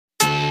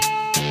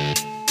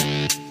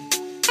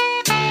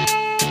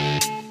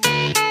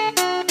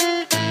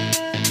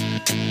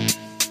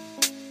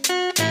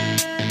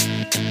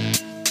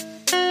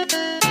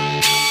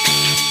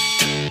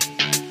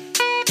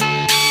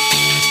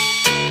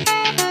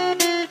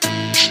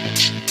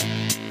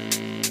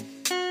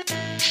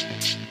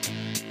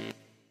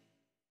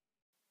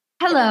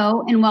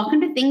Hello, and welcome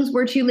to Things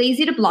We're Too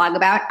Lazy to Blog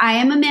About. I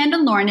am Amanda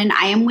Lorne, and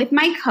I am with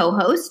my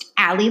co-host,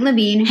 Allie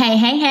Levine. Hey,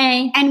 hey,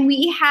 hey. And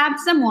we have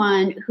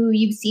someone who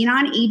you've seen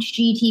on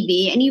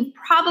HGTV, and you've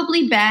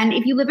probably been,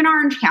 if you live in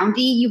Orange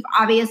County, you've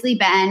obviously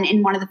been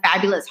in one of the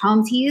fabulous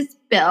homes he's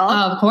built.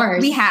 Oh, of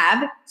course. We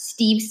have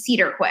Steve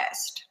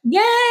Cedarquist.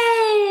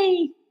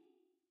 Yay!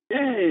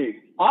 Yay.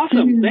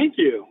 Awesome. Thank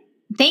you.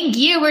 Thank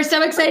you. We're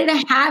so excited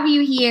to have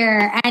you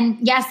here. And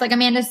yes, like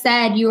Amanda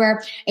said, you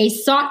are a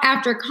sought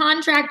after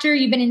contractor.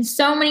 You've been in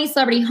so many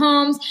celebrity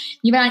homes.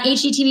 You've been on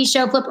HGTV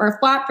show Flip or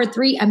Flop for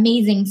 3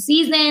 amazing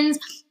seasons.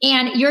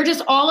 And you're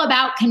just all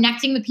about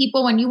connecting with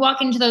people. When you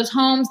walk into those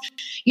homes,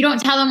 you don't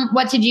tell them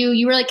what to do.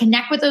 You really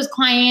connect with those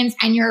clients,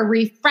 and you're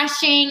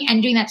refreshing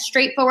and doing that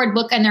straightforward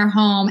look in their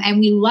home. And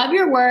we love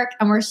your work,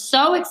 and we're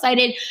so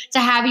excited to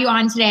have you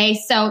on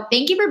today. So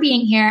thank you for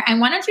being here. And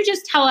why don't you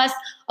just tell us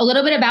a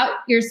little bit about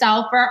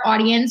yourself for our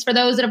audience, for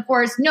those that, of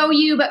course, know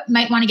you but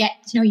might want to get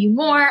to know you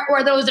more,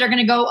 or those that are going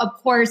to go, of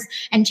course,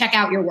 and check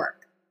out your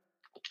work.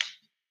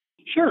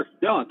 Sure.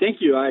 No,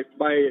 thank you.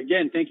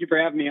 Again, thank you for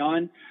having me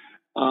on.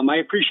 I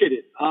appreciate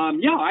it.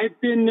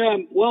 I've been,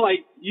 I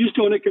used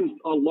to own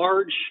a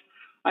large,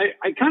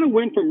 I kind of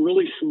went from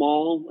really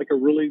small, like a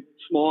really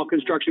small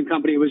construction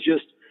company. It was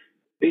just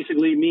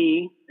basically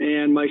me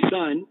and my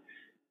son.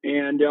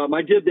 And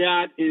I did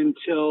that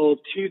until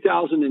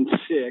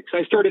 2006.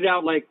 I started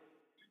out like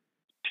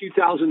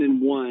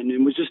 2001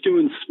 and was just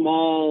doing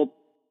small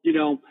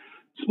little,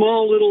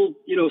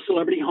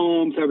 celebrity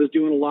homes. I was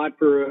doing a lot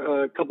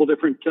for a couple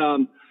different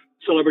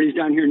celebrities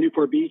down here in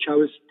Newport Beach. I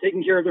was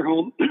taking care of their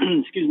home,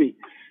 excuse me.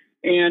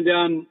 And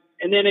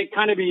then it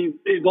kind of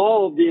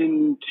evolved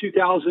in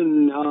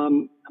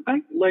 2000,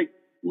 like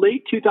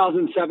late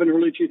 2007,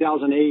 early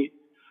 2008.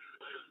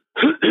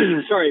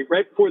 Sorry,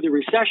 right before the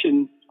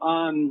recession.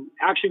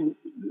 Actually,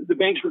 the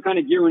banks were kind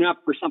of gearing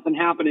up for something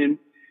happening.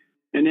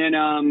 And then,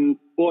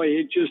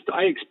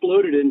 I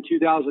exploded in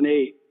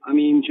 2008. I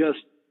mean,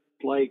 just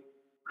like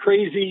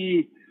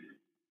crazy.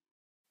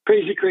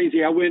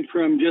 I went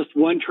from just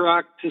 1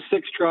 truck to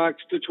 6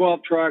 trucks to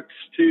 12 trucks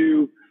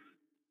to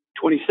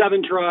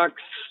 27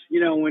 trucks,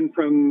 went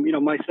from,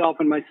 myself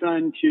and my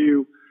son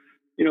to,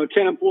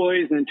 10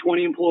 employees and then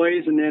 20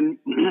 employees. And then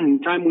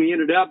time we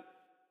ended up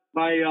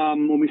by,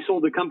 when we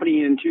sold the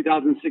company in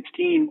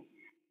 2016,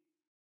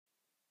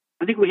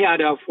 I think we had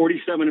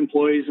 47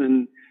 employees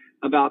and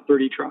about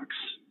 30 trucks.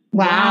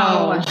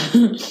 Wow.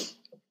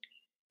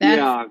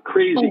 That's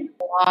crazy.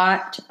 A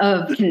lot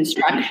of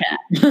construction.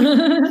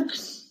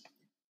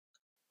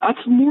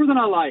 That's more than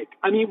I like.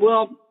 I mean,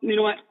 well, you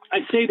know what? I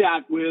say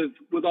that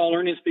with all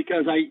earnest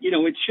because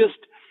it's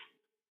just,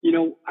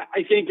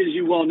 I think as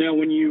you well know,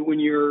 when you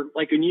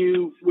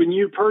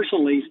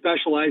personally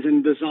specialize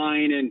in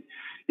design and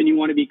you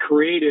want to be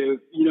creative,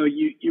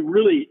 you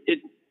really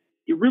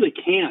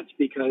can't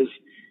because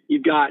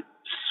you've got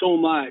so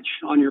much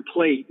on your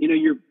plate.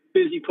 You're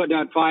busy putting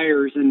out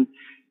fires and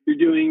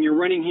you're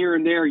running here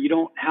and there. You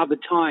don't have the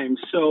time.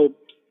 So,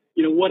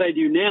 what I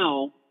do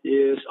now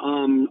is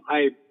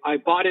I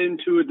bought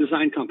into a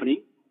design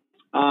company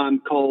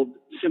called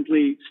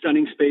Simply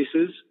Stunning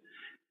Spaces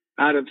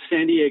out of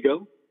San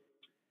Diego,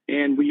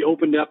 and we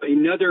opened up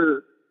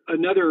another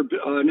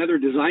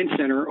design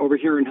center over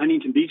here in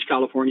Huntington Beach,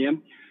 California,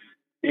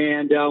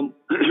 and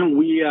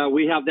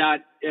we have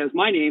that as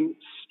my name,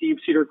 Steve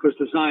Cedarquist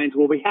Designs.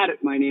 Well, we had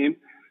it my name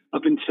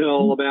up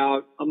until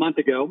about a month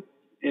ago,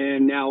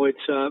 and now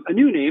it's a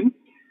new name.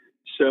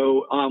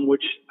 So,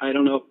 which I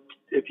don't know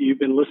if you've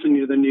been listening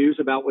to the news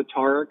about with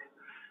Tarek,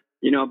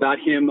 about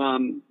him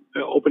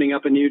opening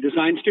up a new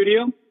design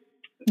studio.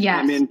 Yes.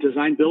 I'm in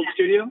Design Build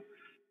Studio.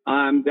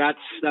 That's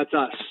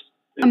us.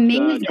 It's,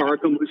 amazing.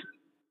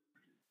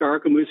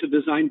 Tarek Musa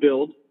Design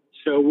Build.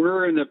 So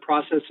we're in the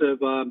process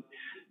of,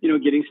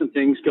 getting some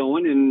things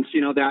going and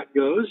seeing how that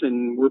goes.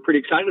 And we're pretty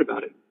excited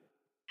about it.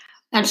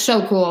 That's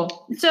so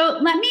cool. So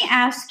let me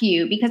ask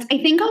you, because I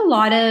think a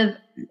lot of,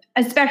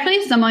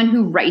 especially someone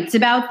who writes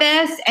about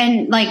this,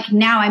 and like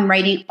now I'm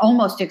writing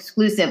almost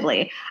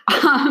exclusively.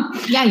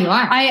 Yeah, you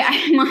are.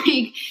 I'm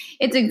like,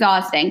 it's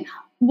exhausting.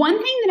 One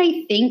thing that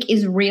I think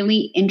is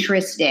really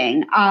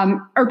interesting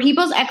are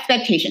people's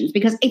expectations,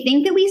 because I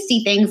think that we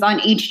see things on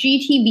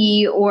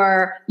HGTV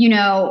or,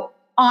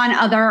 on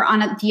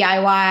a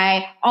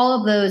DIY, all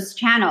of those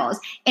channels.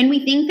 And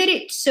we think that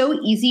it's so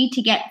easy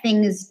to get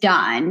things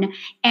done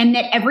and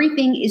that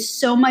everything is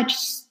so much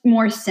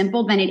more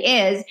simple than it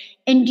is.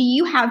 And do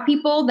you have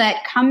people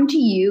that come to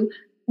you,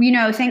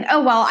 saying,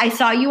 oh, well, I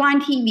saw you on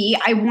TV.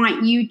 I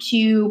want you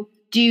to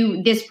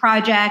do this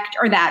project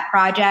or that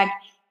project.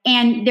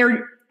 And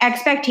their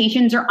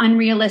expectations are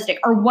unrealistic?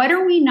 Or what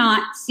are we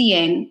not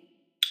seeing?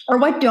 Or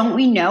what don't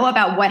we know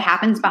about what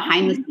happens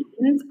behind the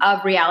scenes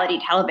of reality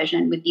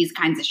television with these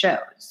kinds of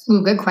shows?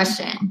 Ooh, good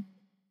question.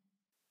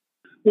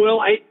 Well,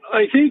 I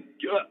think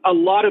a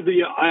lot of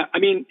the,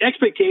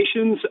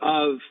 expectations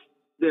of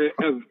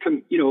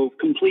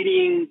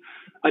completing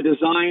a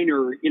design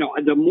or,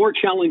 the more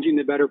challenging,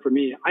 the better for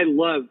me. I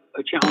love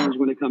a challenge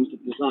when it comes to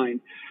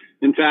design.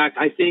 In fact,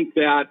 I think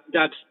that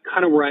that's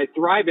kind of where I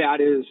thrive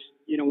at is,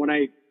 when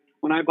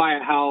I buy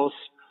a house,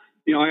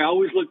 I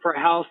always look for a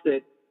house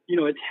that,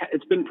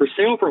 it's been for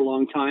sale for a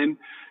long time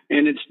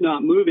and it's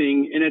not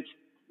moving. And it's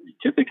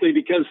typically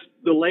because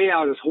the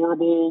layout is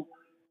horrible.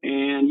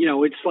 And,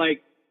 it's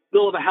like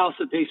they'll have a house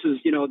that faces,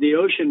 the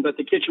ocean, but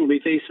the kitchen will be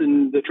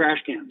facing the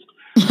trash cans.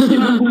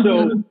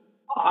 So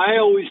I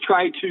always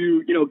try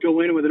to,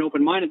 go in with an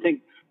open mind and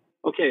think,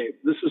 okay,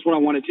 this is what I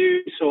want to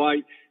do. So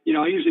I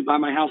usually buy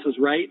my houses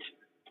right.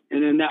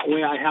 And then that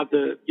way I have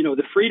the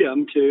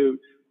freedom to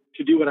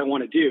do what I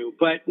want to do.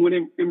 But when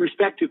in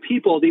respect to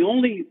people, the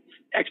only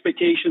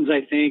expectations I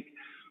think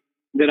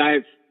that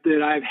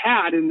I've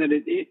had and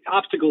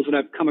obstacles that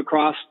I've come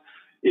across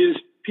is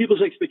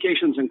people's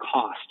expectations and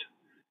cost,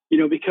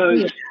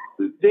 because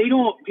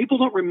people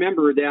don't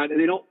remember that, and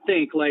they don't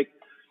think like,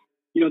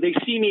 they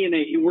see me and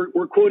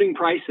we're quoting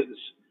prices,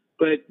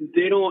 but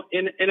they don't,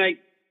 and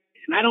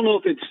I don't know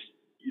if it's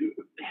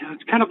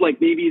kind of like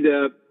maybe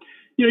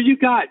you've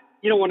got,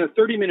 on a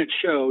 30-minute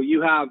show,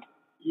 you have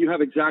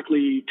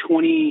exactly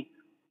 22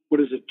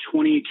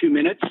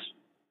 minutes,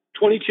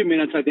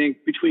 I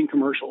think, between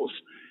commercials.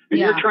 And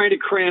you're trying to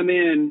cram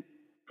in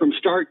from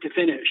start to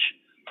finish.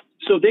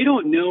 So they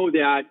don't know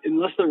that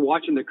unless they're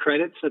watching the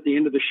credits at the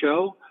end of the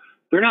show,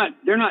 they're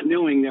not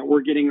knowing that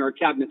we're getting our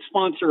cabinet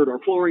sponsored, our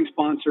flooring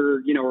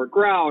sponsored, our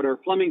grout, our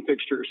plumbing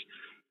fixtures.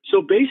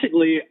 So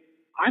basically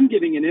I'm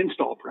giving an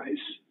install price,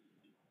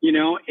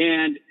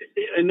 and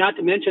not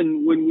to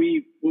mention when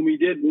we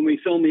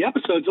filmed the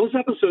episodes, those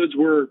episodes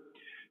were,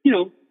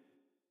 2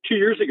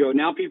 years ago.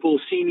 Now people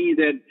see me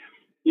that,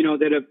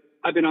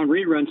 I've been on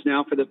reruns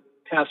now for the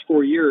past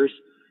 4 years,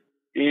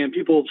 and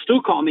people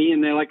still call me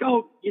and they're like,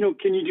 oh,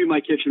 can you do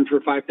my kitchen for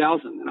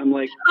 $5,000? And I'm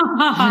like,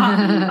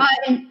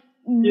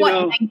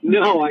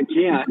 no, I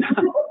can't.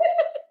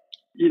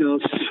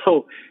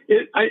 So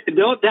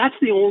that's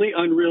the only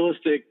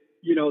unrealistic,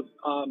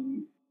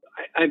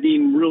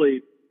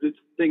 really the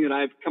thing that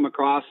I've come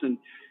across and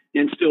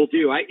still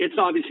do. It's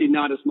obviously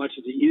not as much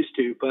as it used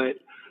to, but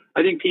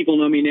I think people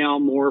know me now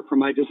more for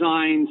my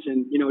designs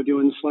and,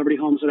 doing celebrity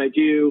homes that I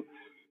do.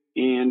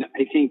 And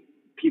I think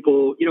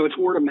people, it's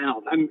word of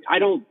mouth. I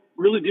don't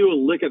really do a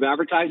lick of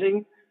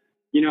advertising.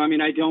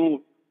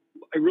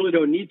 I really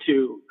don't need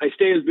to. I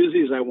stay as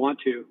busy as I want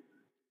to,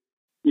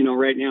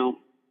 right now.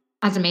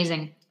 That's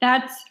amazing.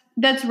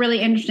 That's really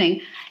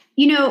interesting.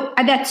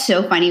 That's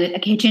so funny with a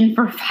kitchen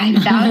for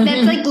 $5,000.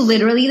 That's like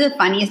literally the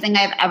funniest thing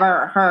I've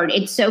ever heard.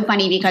 It's so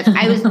funny because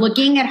I was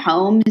looking at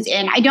homes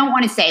in, I don't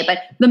want to say, but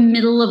the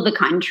middle of the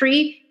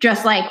country,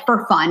 just like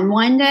for fun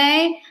one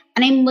day.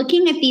 And I'm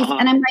looking at these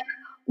and I'm like,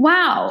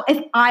 wow,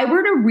 if I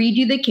were to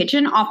redo the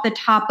kitchen off the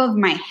top of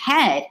my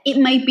head, it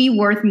might be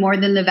worth more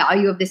than the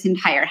value of this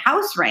entire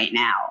house right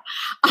now.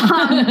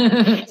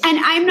 And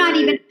I'm not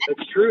even.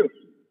 That's true.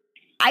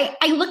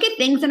 I look at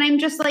things and I'm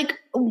just like,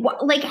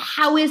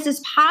 how is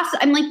this possible?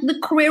 I'm like, the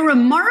Carrara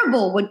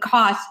marble would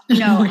cost,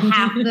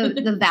 half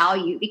the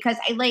value because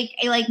I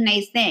like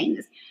nice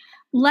things.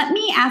 Let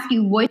me ask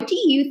you, what do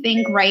you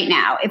think right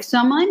now, if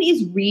someone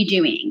is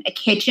redoing a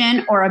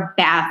kitchen or a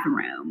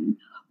bathroom,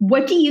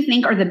 what do you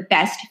think are the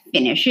best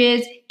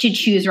finishes to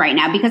choose right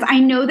now? Because I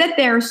know that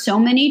there are so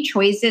many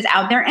choices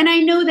out there. And I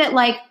know that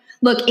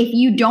look, if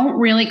you don't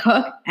really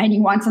cook and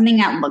you want something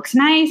that looks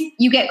nice,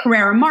 you get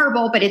Carrara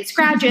marble, but it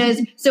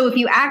scratches. So if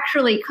you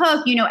actually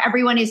cook,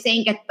 everyone is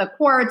saying get the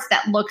quartz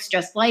that looks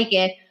just like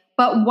it.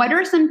 But what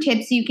are some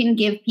tips you can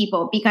give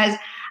people? Because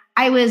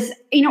I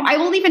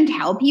will even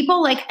tell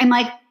people, I'm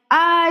like,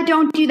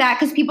 don't do that.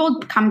 Because people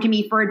come to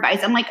me for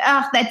advice. I'm like,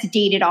 that's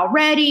dated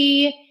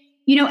already.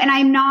 And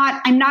I'm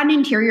not an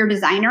interior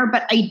designer,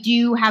 but I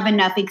do have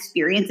enough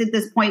experience at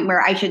this point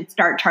where I should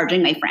start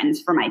charging my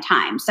friends for my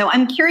time. So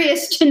I'm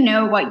curious to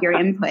know what your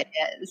input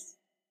is.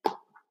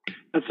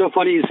 That's so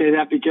funny you say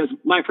that because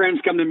my friends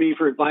come to me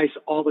for advice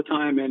all the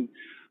time. And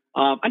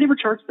I never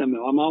charge them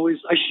though.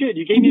 I should.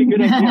 You gave me a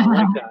good idea. I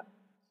like that.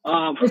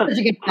 Such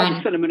a good friend.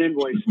 I'll send them an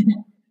invoice.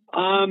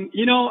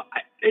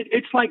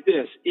 It's like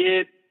this.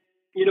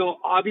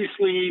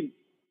 Obviously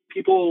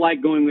people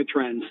like going with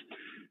trends.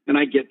 And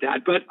I get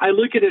that, but I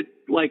look at it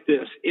like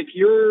this. If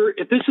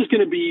this is going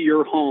to be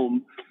your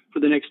home for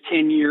the next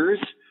 10 years,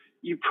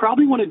 you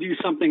probably want to do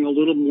something a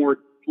little more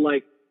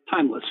like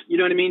timeless. You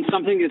know what I mean?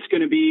 Something that's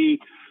going to be,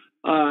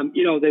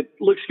 that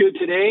looks good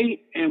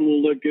today and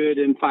will look good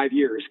in 5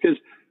 years. Cause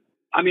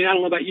I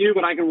don't know about you,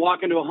 but I can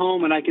walk into a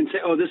home and I can say,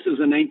 oh, this is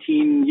a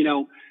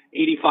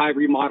 1985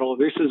 remodel.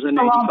 This is a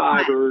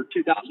 95 or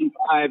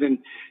 2005. And,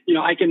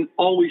 I can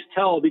always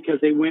tell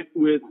because they went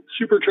with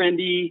super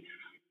trendy,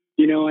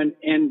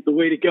 and the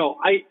way to go.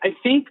 I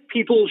think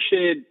people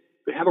should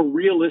have a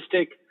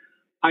realistic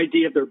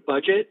idea of their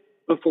budget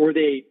before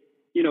they,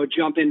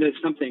 jump into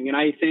something. And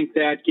I think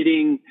that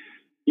getting,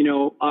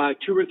 2 or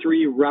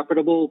 3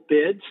 reputable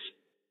bids,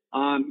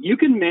 you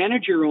can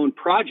manage your own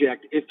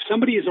project. If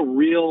somebody is a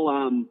real,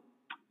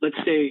 let's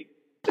say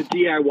a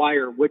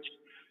DIYer, which,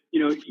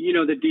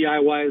 the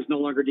DIY is no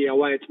longer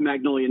DIY. It's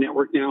Magnolia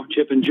Network now.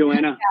 Chip and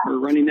Joanna are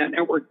running that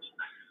network.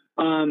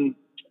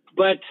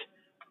 But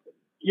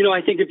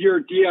I think if you're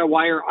a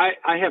DIYer,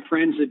 I have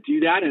friends that do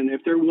that. And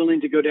if they're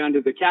willing to go down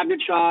to the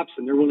cabinet shops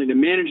and they're willing to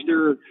manage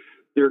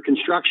their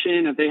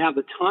construction, if they have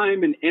the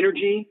time and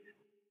energy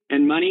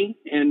and money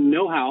and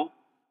know-how,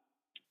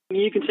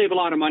 you can save a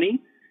lot of money.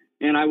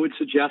 And I would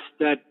suggest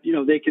that,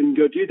 they can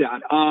go do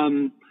that.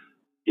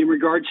 In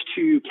regards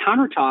to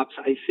countertops,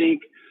 I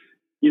think,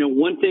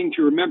 one thing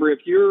to remember, if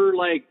you're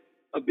like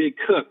a big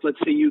cook, let's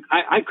say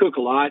I cook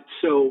a lot.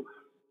 So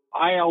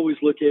I always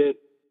look at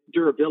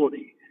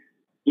durability,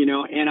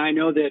 and I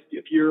know that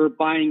if you're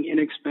buying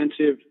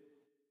inexpensive,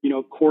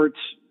 quartz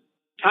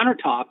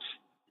countertops,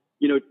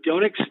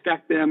 don't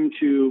expect them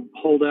to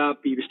hold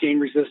up, be stain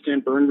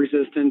resistant, burn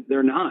resistant.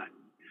 They're not.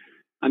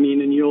 I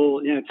mean,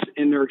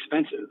 and they're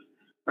expensive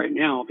right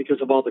now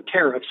because of all the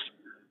tariffs.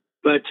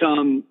 But,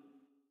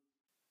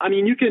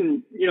 you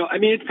can,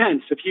 it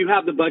depends. If you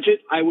have the budget,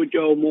 I would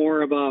go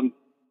more of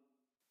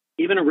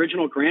even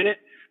original granite.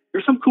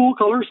 There's some cool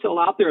colors still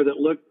out there that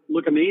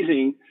look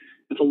amazing.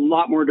 It's a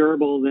lot more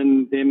durable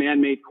than the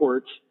man-made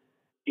quartz.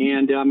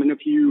 And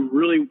if you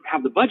really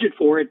have the budget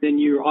for it, then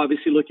you're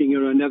obviously looking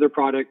at another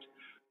product,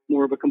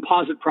 more of a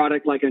composite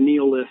product like a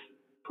Neolith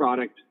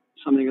product,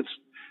 something that's,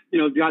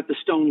 got the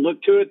stone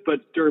look to it, but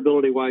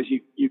durability-wise,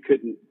 you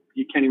can't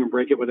even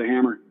break it with a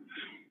hammer.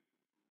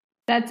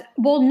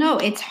 No,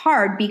 it's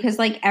hard because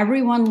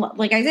everyone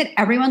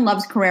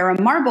loves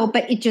Carrara marble,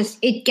 but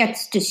it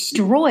gets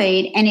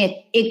destroyed and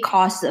it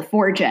costs a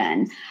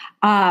fortune.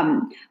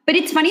 But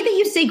it's funny that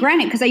you say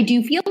granite because I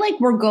do feel like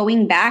we're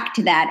going back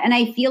to that. And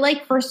I feel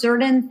like for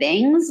certain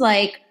things,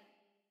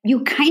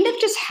 you kind of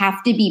just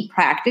have to be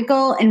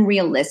practical and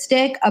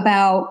realistic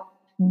about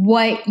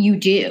what you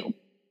do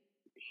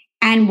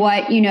and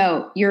what,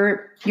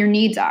 your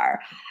needs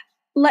are.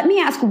 Let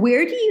me ask,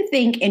 where do you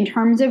think in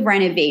terms of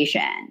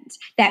renovations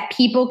that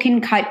people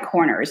can cut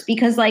corners?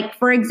 Because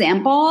for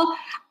example,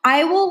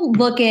 I will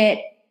look at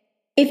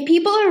if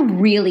people are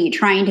really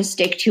trying to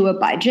stick to a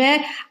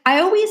budget, I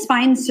always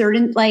find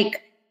certain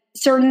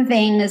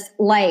things this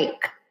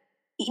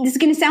is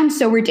going to sound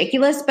so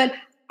ridiculous, but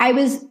I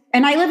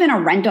live in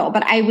a rental,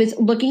 but I was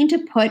looking to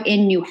put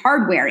in new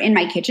hardware in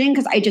my kitchen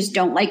because I just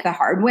don't like the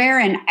hardware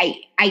and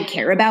I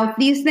care about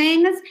these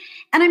things.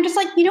 And I'm just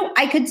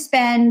I could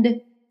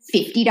spend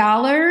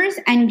 $50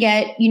 and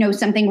get,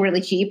 something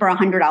really cheap or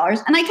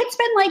 $100. And I could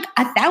spend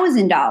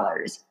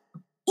 $1,000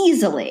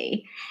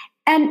 easily.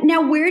 And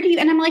now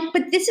and I'm like,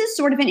 but this is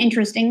sort of an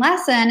interesting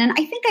lesson. And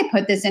I think I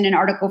put this in an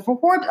article for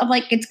Forbes of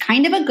it's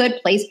kind of a good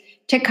place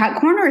to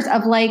cut corners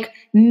of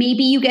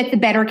maybe you get the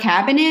better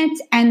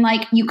cabinets and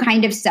you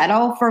kind of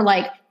settle for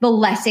the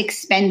less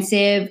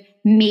expensive,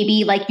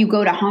 maybe you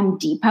go to Home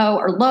Depot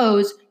or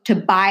Lowe's to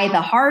buy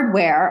the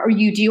hardware, or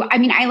you do. I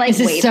mean, I like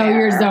this is so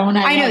your zone.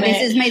 I know this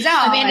is my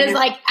zone. Amanda's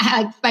like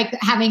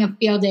having a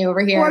field day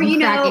over here, or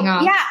cracking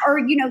up. Yeah, or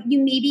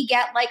you maybe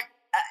get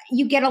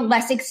you get a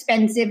less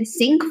expensive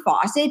sink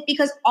faucet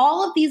because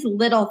all of these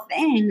little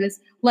things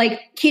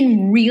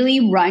can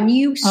really run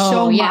you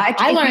so much.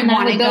 I learned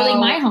that with building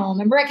my home.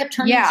 Remember, I kept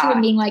turning to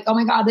and being like, "Oh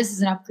my god, this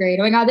is an upgrade!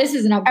 Oh my god, this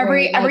is an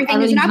upgrade!"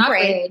 Everything is an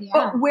upgrade. Yeah.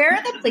 But where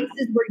are the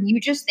places where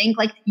you just think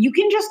you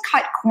can just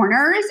cut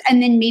corners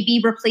and then maybe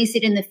replace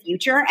it in the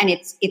future and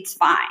it's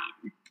fine?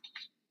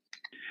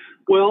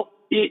 Well,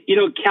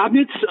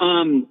 cabinets.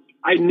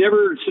 I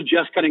never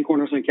suggest cutting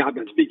corners on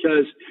cabinets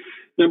because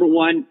number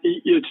one,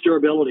 it's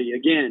durability.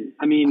 Again,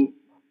 I mean,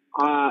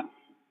 I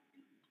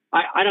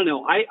don't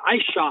know. I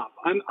shop.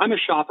 I'm a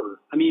shopper.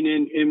 I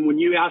mean, and when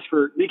you ask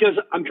because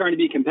I'm trying to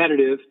be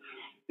competitive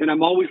and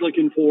I'm always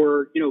looking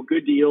for,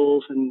 good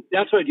deals, and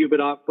that's what I do, but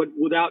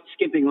without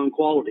skimping on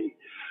quality.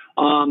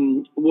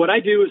 What I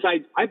do is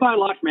I buy a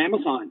lot from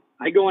Amazon.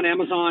 I go on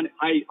Amazon.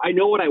 I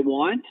know what I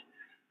want.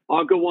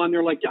 I'll go on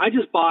there. I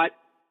just bought,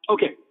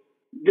 okay,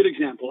 good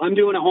example. I'm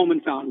doing a home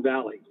in Fountain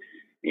Valley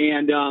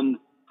and,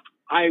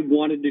 I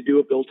wanted to do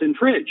a built-in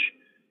fridge.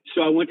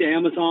 So I went to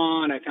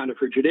Amazon. I found a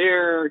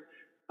Frigidaire.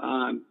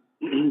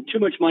 Too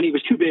much money. It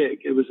was too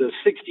big. It was a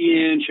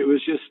 60-inch. It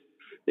was just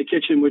the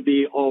kitchen would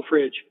be all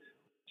fridge.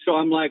 So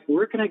I'm like,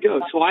 where can I go?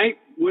 So I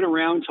went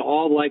around to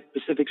all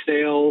Pacific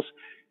Sales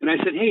and I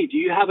said, hey, do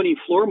you have any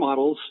floor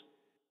models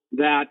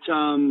that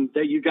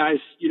you guys,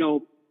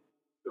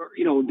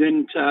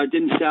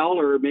 didn't sell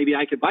or maybe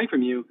I could buy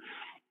from you?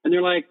 And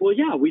they're like, well,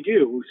 yeah, we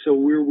do. So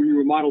we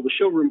remodeled the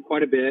showroom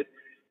quite a bit.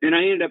 And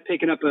I ended up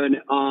picking up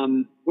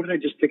what did I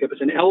just pick up?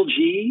 It's an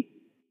LG.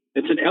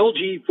 It's an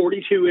LG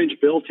 42-inch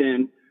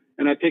built-in.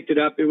 And I picked it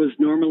up. It was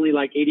normally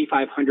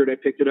 $8,500. I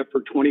picked it up for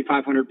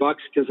 $2,500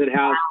 because it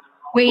has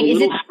a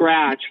little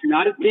scratch,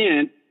 not a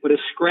dent, but a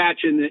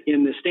scratch in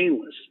the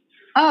stainless.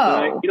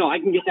 Oh. I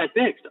can get that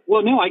fixed.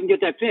 Well, no, I can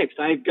get that fixed.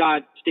 I've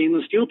got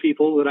stainless steel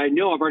people that I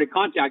know I've already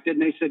contacted,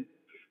 and they said,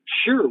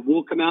 sure,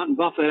 we'll come out and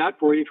buff that out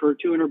for you for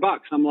 $200.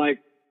 I'm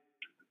like,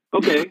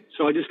 okay.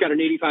 So I just got an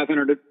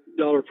 $8,500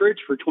 fridge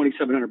for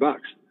 $2,700.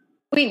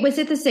 Wait, was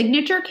it the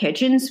Signature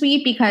Kitchen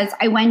Suite? Because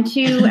I went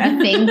to a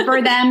thing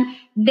for them.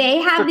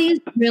 They have these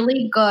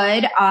really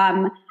good,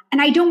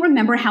 and I don't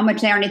remember how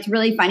much they are. And it's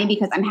really funny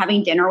because I'm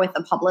having dinner with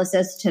the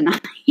publicist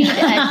tonight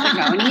at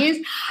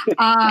Simoni's.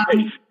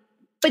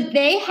 But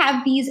they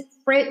have these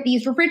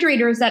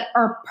refrigerators that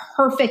are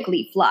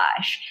perfectly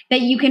flush,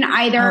 that you can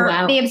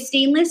either, they have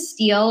stainless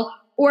steel,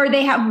 or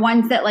they have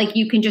ones that like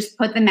you can just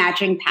put the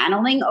matching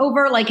paneling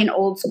over, like an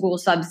old school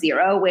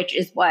Sub-Zero, which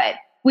is what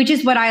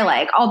I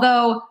like.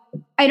 Although,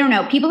 I don't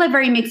know, people have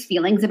very mixed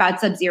feelings about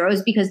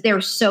Sub-Zeros because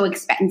they're so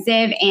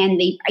expensive, and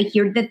I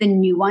hear that the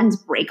new ones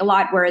break a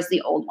lot, whereas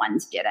the old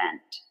ones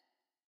didn't.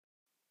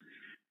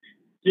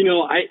 You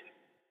know,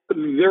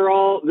 they're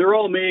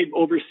all made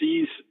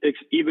overseas,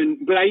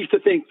 but I used to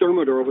think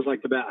Thermador was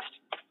like the best,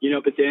 you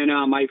know, but then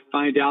I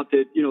find out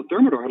that, you know,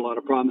 Thermador had a lot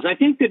of problems. I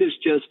think that it's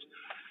just,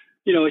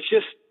 you know,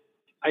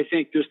 I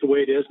think just the way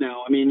it is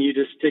now. I mean, you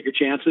just take your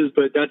chances,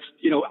 but that's,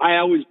 you know, I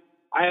always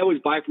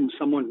buy from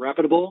someone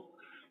reputable,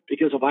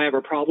 because if I have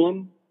a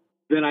problem,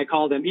 then I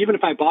call them. Even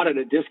if I bought it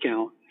at a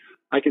discount,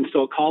 I can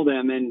still call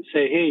them and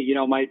say, hey, you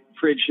know, my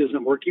fridge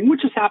isn't working,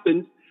 which has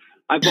happened.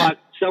 I bought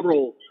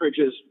several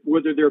fridges,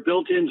 whether they're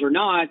built-ins or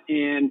not,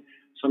 and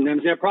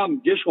sometimes they have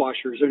problems.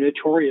 Dishwashers are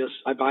notorious.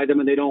 I buy them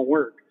and they don't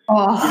work.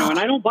 Oh. You know, and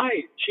I don't buy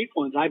cheap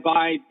ones. I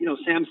buy, you know,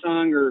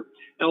 Samsung or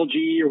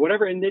LG or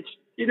whatever, and it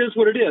is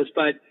what it is.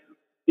 But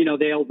you know,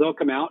 they'll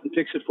come out and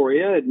fix it for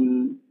you,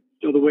 and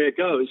you know the way it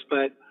goes.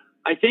 But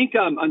I think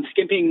on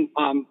skimping,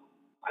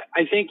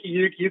 I think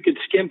you could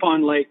skimp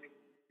on, like,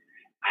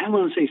 I don't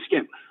want to say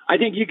skimp. I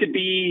think you could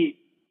be,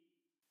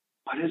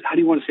 how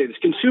do you want to say this?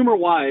 Consumer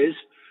wise.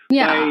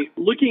 Yeah. By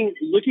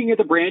looking at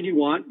the brand you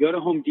want, go to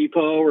Home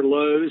Depot or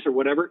Lowe's or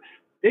whatever.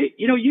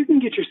 You know, you can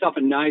get yourself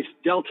a nice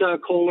Delta,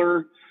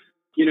 Kohler,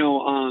 you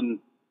know,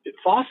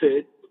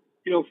 faucet,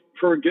 you know,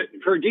 for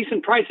a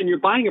decent price, and you're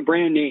buying a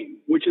brand name,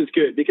 which is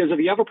good, because if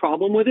you have a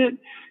problem with it,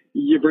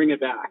 you bring it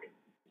back,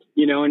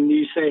 you know, and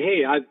you say,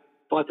 hey, I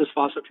bought this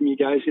faucet from you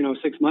guys, you know,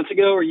 6 months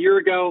ago or a year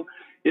ago,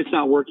 it's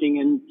not working,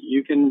 and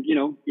you can, you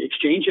know,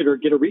 exchange it or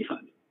get a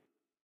refund.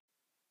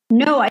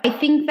 No, I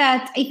think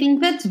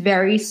that's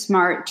very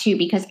smart too,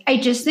 because I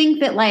just think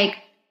that, like,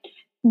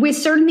 with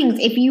certain things,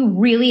 if you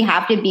really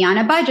have to be on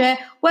a budget,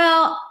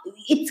 well,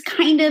 it's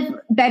kind of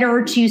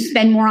better to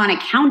spend more on a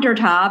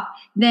countertop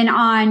than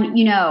on,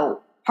 you know,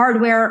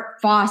 hardware,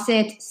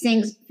 faucets,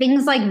 sinks,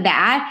 things like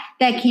that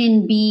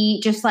can be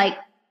just like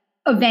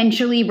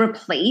eventually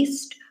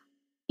replaced,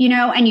 you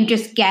know, and you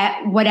just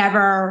get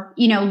whatever,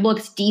 you know,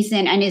 looks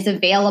decent and is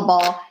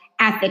available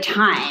at the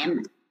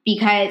time.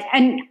 Because,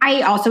 and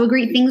I also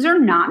agree, things are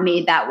not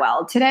made that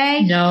well today.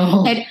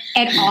 No.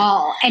 At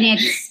all. And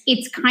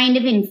it's kind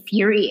of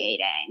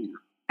infuriating.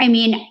 I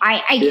mean,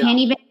 I can't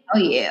even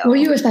tell you. Well,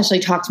 you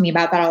especially talk to me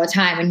about that all the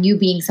time. And you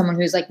being someone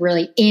who's like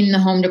really in the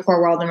home decor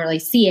world and really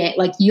see it,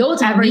 like you'll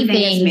tell me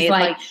things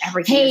like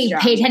hey,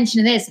 pay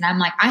attention to this. And I'm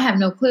like, I have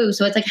no clue.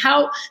 So it's like,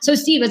 so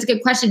Steve, that's a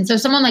good question. So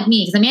someone like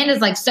me, because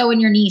Amanda's like so in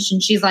your niche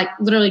and she's like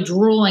literally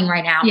drooling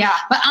right now. Yeah.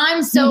 But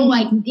I'm so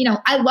like, you know,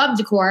 I love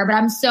decor, but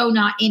I'm so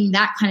not in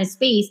that kind of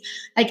space.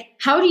 Like,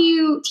 how do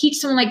you teach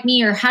someone like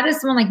me, or how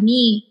does someone like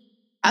me,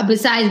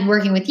 besides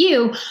working with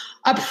you,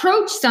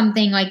 approach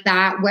something like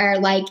that where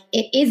like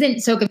it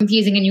isn't so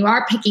confusing and you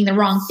are picking the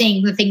wrong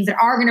things, the things that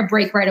are going to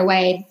break right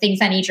away, things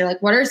of that nature?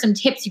 Like, what are some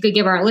tips you could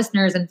give our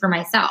listeners and for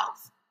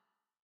myself?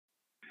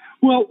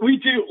 Well, we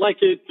do, like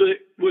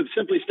with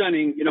Simply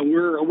Stunning, you know,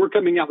 we're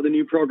coming out with a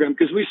new program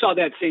because we saw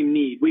that same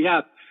need. We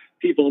have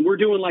people, and we're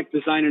doing like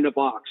design in a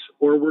box,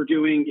 or we're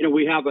doing, you know,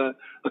 we have a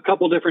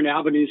couple different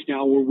avenues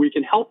now where we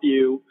can help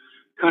you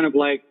kind of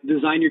like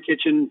design your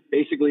kitchen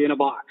basically in a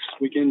box.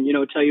 We can, you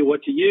know, tell you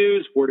what to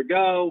use, where to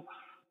go,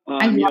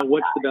 you know,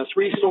 what's the best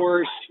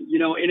resource, you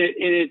know, and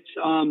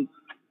it's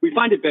we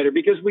find it better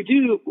because we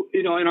do,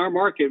 you know, in our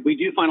market, we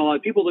do find a lot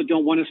of people that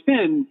don't want to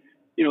spend,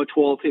 you know,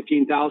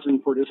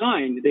 $12,000-$15,000 for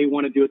design. They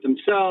want to do it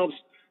themselves.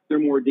 They're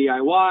more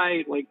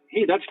DIY. Like,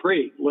 hey, that's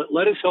great.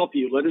 Let us help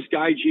you. Let us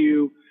guide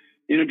you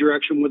in a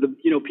direction with the,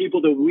 you know,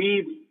 people that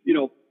we've, you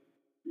know,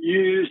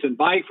 used and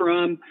buy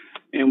from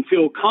and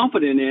feel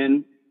confident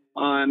in.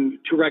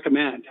 To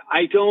recommend.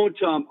 I don't,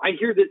 I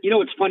hear that, you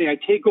know, it's funny. I've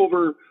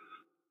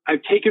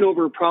taken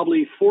over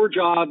probably 4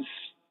 jobs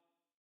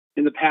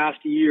in the past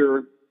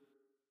year,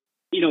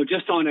 you know,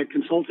 just on a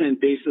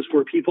consultant basis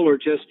where people are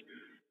just,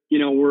 you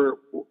know,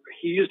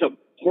 he used a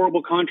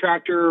horrible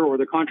contractor, or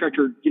the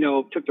contractor, you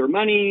know, took their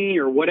money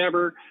or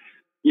whatever.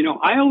 You know,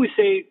 I always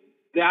say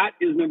that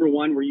is number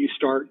one where you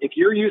start. If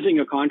you're using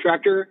a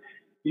contractor,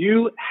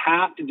 you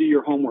have to do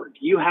your homework.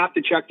 You have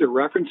to check their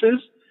references,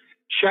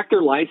 check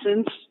their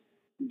license.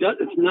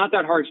 It's not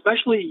that hard,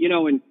 especially, you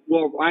know,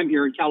 I'm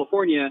here in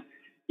California,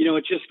 you know,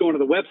 it's just going to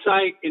the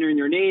website, entering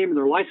their name and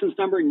their license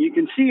number, and you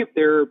can see if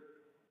they're,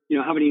 you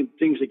know, have any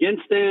things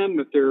against them,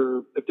 if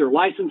their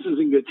license is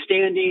in good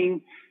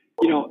standing,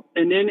 you know,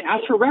 and then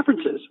ask for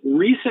references,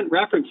 recent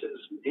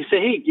references. They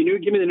say, hey, you know,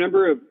 give me the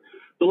number of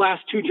the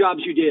last 2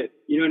 jobs you did.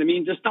 You know what I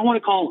mean? Just don't want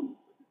to call them.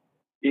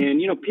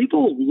 And, you know,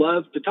 people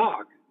love to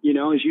talk, you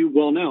know, as you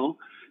well know,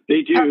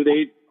 they do.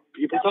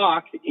 People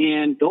talk,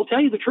 and they'll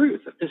tell you the truth.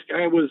 If this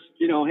guy was,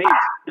 you know, hey,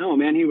 no,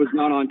 man, he was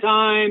not on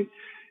time.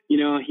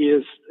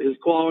 his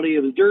quality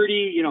is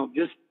dirty,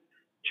 just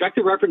check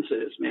the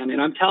references, man.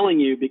 And I'm telling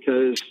you,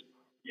 because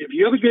if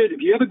you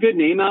have a good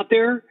name out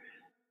there,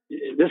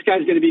 this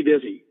guy's going to be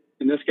busy.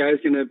 And this guy's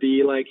going to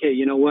be like, hey,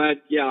 you know what?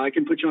 Yeah, I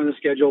can put you on the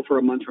schedule for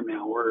a month from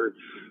now or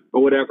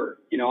whatever.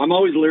 I'm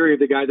always leery of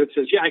the guy that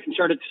says, yeah, I can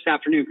start it this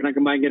afternoon. Can I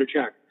come by and get a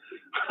check?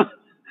 You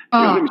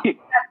know what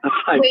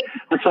I mean?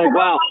 That's like,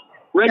 wow,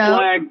 red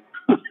flag.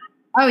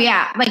 Oh,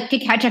 yeah. Like to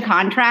catch a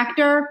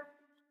contractor.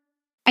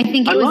 I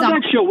think I love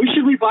that show. We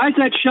should revise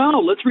that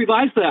show. Let's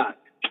revise that.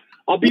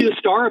 I'll be the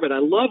star of it. I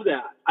love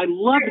that. I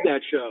loved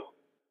that show.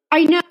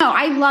 I know.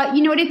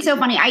 You know what? It's so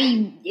funny.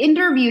 I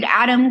interviewed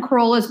Adam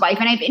Carolla's wife,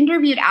 and I've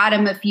interviewed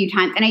Adam a few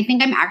times. And I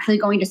think I'm actually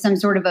going to some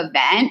sort of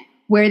event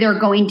where they're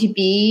going to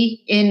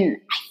be in,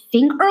 I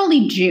think,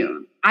 early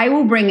June. I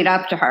will bring it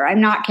up to her.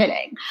 I'm not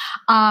kidding.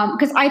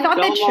 Because I thought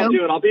that show. I'll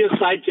do it. I'll be a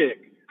sidekick.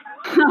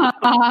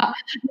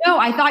 No,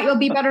 I thought you'll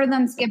be better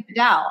than Skip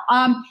Adele.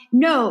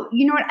 No,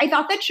 you know what? I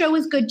thought that show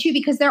was good too,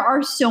 because there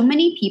are so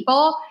many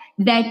people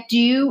that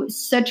do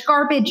such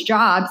garbage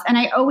jobs. And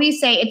I always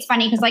say it's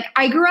funny because like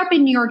I grew up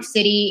in New York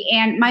City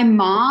and my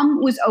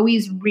mom was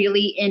always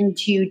really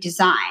into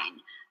design.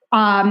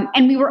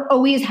 And we were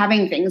always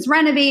having things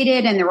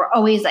renovated and there were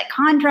always like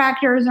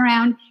contractors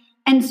around.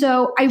 And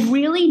so I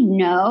really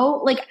know,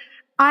 like,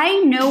 I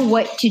know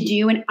what to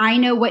do and I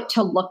know what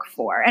to look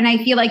for. And I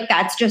feel like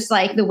that's just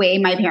like the way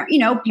my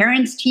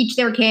parents teach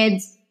their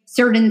kids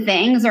certain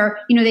things, or,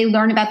 they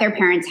learn about their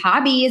parents'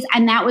 hobbies.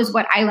 And that was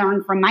what I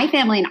learned from my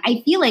family. And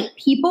I feel like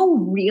people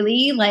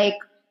really like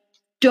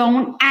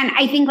don't, and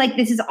I think like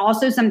this is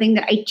also something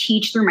that I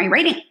teach through my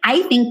writing.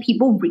 I think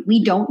people really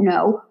don't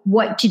know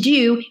what to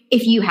do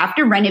if you have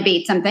to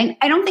renovate something.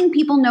 I don't think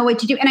people know what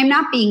to do. And I'm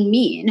not being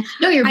mean.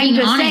 No, you're being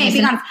honest.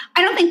 Being honest.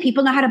 I don't think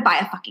people know how to buy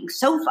a fucking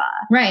sofa.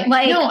 Right.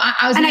 Like, no,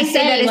 I was going to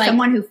say that as like,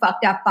 someone who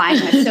fucked up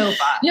buying a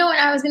sofa. And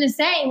I was going to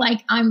say,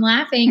 like, I'm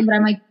laughing, but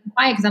I'm like,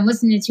 why? Because I'm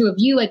listening to two of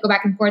you like go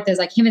back and forth. There's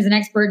like him as an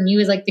expert and you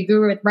as like the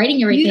guru with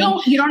writing everything.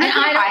 You don't and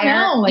I don't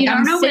know. Like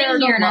I'm sitting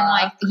here and I'm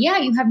like, yeah,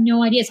 you have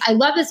no idea. So I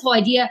love this whole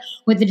idea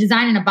with the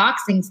design in a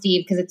box thing,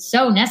 Steve, because it's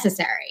so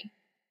necessary.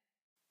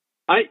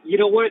 You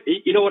know what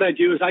I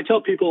do is I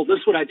tell people, this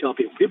is what I tell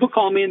people. People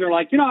call me and they're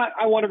like,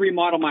 I want to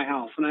remodel my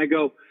house. And I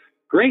go,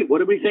 great.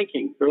 What are we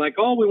thinking? They're like,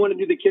 oh, we want to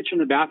do the kitchen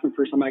and the bathroom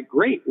first. I'm like,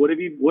 great. What are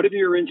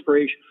your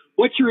inspiration?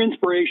 What's your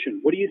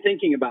inspiration? What are you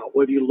thinking about?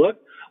 What have you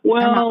looked? Well,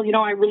 I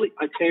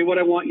tell you what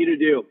I want you to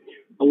do.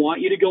 I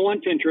want you to go on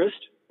Pinterest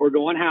or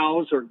go on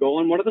Houzz or go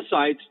on one of the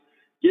sites,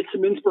 get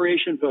some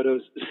inspiration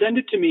photos, send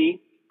it to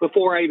me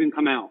before I even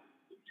come out.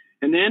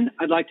 And then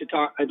I'd like you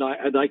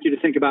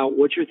to think about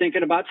what you're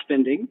thinking about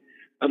spending.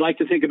 I'd like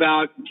to think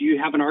about, do you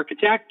have an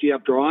architect? Do you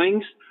have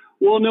drawings?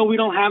 Well, no, we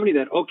don't have any of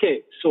that.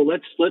 Okay. So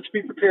let's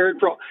be prepared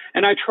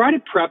and I try to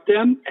prep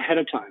them ahead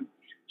of time.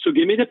 So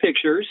give me the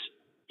pictures,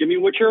 give me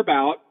what you're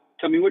about,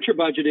 tell me what your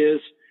budget is.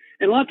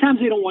 And a lot of times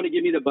they don't want to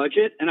give me the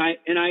budget. And I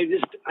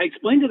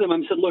explained to them,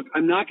 I said, look,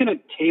 I'm not going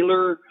to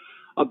tailor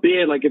a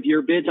bid. Like if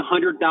your bid's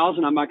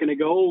 100,000, I'm not going to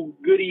go, oh,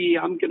 goody,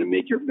 I'm going to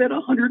make your bid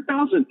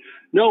 100,000.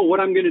 No,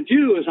 what I'm going to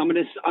do is we're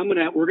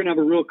going to have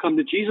a real come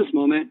to Jesus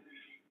moment.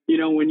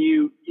 When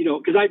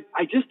cause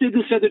I just did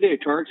this the other day.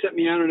 Tarek sent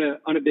me out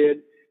on a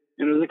bid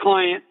and it was a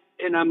client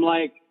and I'm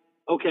like,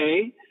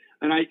 okay.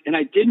 And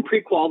I didn't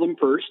pre-qual them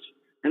first.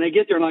 And I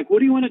get there and I'm like, what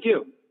do you want to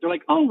do? They're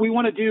like, oh, we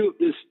want to do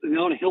this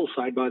on a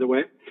hillside, by the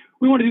way.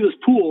 We want to do this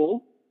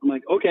pool. I'm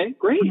like, okay,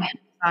 great.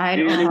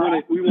 And we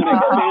want to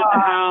expand the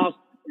house,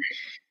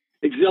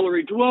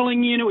 auxiliary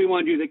dwelling unit. We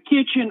want to do the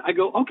kitchen. I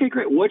go, okay,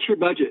 great. What's your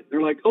budget?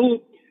 They're like, oh,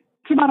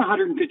 it's about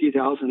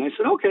 $150,000. I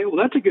said, okay, well,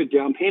 that's a good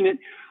down payment.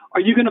 Are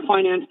you going to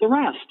finance the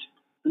rest?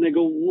 And they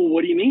go, well,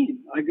 what do you mean?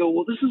 I go,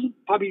 well, this is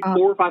probably $400,000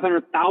 or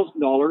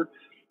 $500,000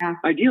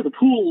 idea. The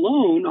pool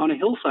alone on a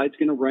hillside is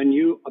going to run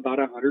you about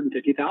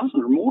 $150,000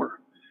 or more.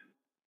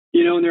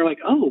 And they're like,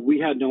 oh, we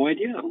had no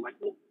idea. I'm like,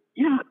 well,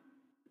 yeah,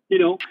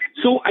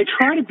 so I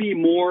try to be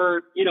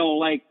more,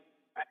 like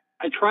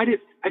I try to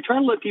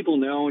let people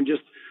know and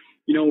just,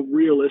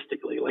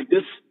 realistically like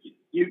this,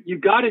 you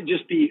got to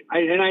just be,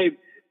 and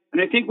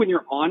I think when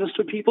you're honest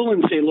with people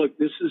and say, look,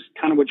 this is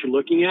kind of what you're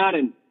looking at.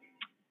 And,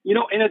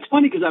 and it's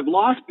funny because I've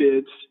lost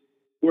bids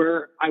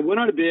where I went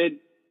on a bid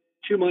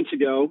 2 months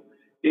ago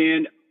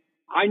and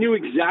I knew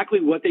exactly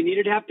what they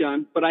needed to have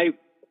done, but I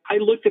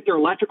looked at their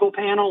electrical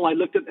panel.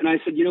 And I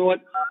said, you know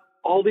what?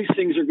 All these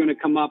things are going to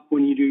come up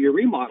when you do your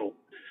remodel.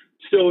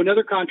 So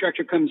another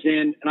contractor comes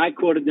in and I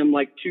quoted them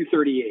like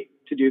 $238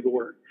 to do the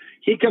work.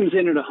 He comes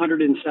in at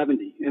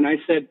 $170. And I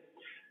said,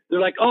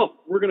 they're like, oh,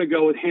 we're going to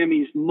go with him.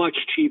 He's much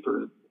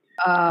cheaper.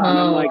 And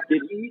I'm like,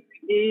 did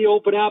he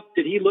open up?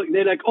 Did he look?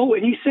 They're like, oh,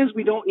 and he says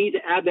we don't need to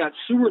add that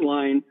sewer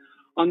line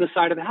on the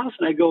side of the house.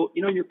 And I go,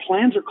 your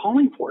plans are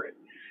calling for it.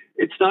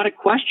 It's not a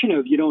question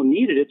of you don't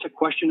need it. It's a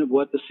question of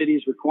what the city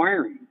is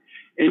requiring.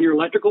 And your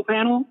electrical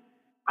panel,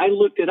 I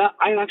looked it up.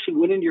 I actually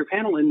went into your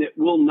panel and it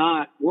will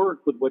not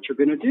work with what you're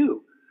going to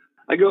do.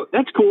 I go,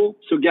 that's cool.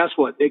 So guess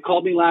what? They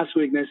called me last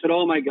week and they said,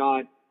 oh my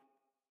God,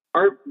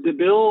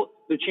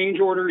 the the change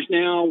orders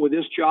now with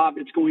this job,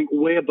 it's going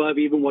way above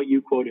even what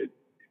you quoted.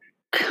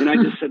 And I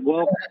just said,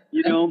 well,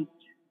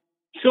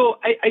 so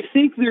I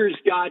think there's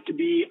got to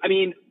be,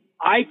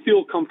 I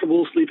feel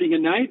comfortable sleeping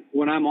at night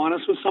when I'm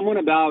honest with someone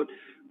about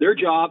their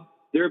job,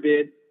 their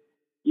bid,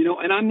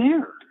 and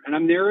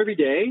I'm there every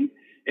day.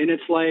 And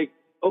it's like,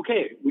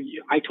 okay,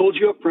 I told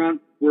you up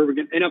front where we're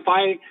going to, and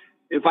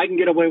if I can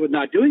get away with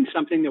not doing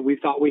something that we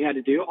thought we had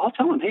to do, I'll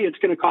tell them, hey, it's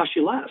going to cost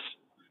you less.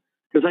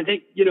 Because I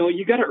think,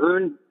 you got to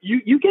earn,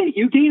 you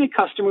gain a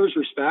customer's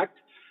respect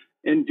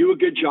and do a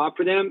good job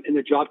for them, and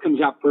the job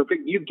comes out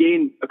perfect, you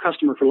gain a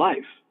customer for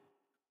life.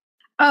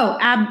 Oh,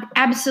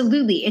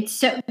 absolutely. It's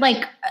so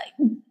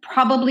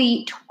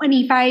probably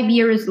 25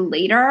 years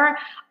later,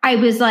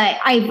 I've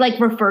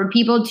referred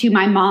people to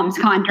my mom's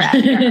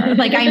contractor.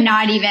 I'm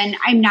not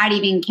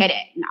even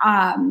kidding.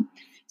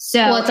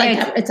 So it's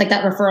like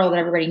that referral that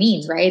everybody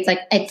needs, right?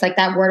 It's like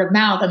that word of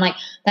mouth and like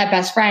that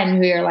best friend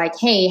who you're like,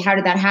 hey, how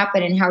did that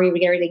happen? And how are you able to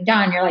get everything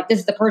done? You're like, this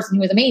is the person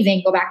who was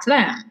amazing. Go back to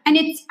them. And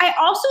I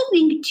also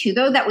think too,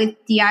 though, that with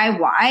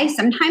DIY,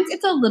 sometimes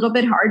it's a little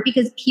bit hard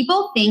because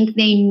people think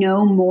they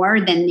know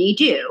more than they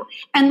do.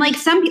 And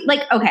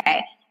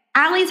okay,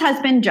 Allie's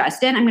husband,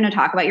 Justin, I'm going to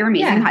talk about your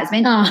amazing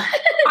husband. Oh.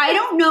 I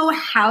don't know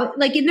how,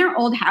 in their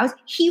old house,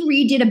 he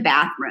redid a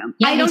bathroom.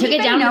 Yeah, he took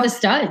it down to the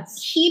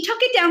studs. He took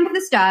it down to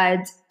the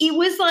studs. It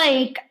was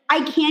I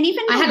can't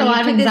even I had a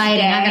lot of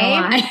anxiety, not gonna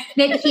lie.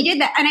 That he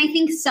did that. And I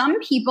think some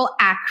people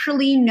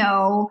actually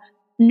know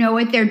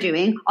what they're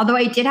doing. Although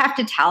I did have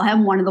to tell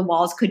him one of the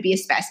walls could be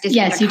asbestos.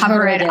 Yes, you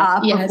cover totally it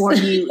up before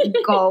you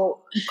go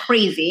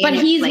crazy. But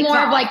he's more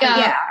of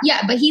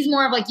but he's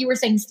more of you were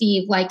saying,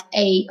 Steve,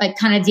 a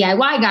kind of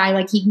DIY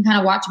guy. He can kind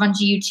of watch a bunch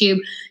of YouTube.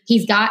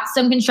 He's got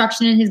some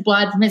construction in his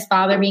blood from his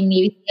father being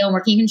Navy SEAL and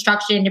working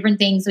construction and different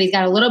things. So he's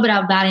got a little bit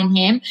of that in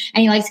him,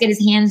 and he likes to get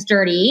his hands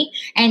dirty.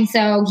 And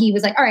so he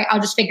was like, all right, I'll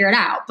just figure it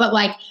out. But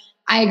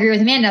I agree with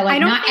Amanda.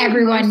 Not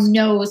everyone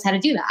knows how to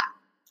do that.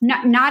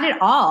 Not at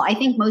all. I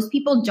think most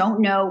people don't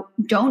know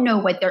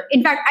what they're,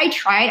 in fact,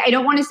 I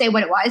don't want to say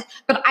what it was,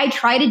 but I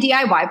tried a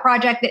DIY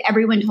project that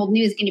everyone told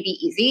me was going to be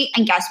easy.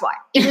 And guess what?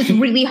 It was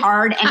really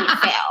hard and it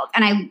failed.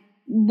 And I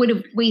would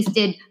have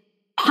wasted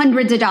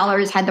hundreds of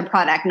dollars had the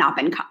product not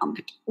been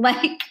comped.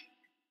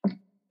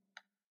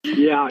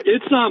 Yeah,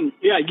 it's,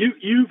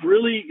 you've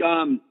really,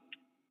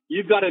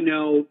 you've got to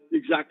know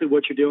exactly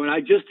what you're doing.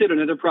 I just did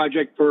another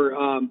project for,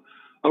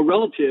 a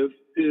relative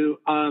who,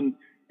 and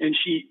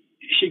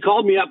she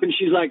called me up and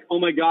she's like, oh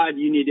my God,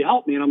 you need to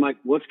help me. And I'm like,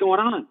 what's going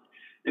on?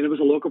 And it was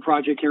a local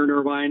project here in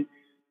Irvine.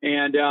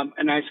 And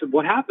I said,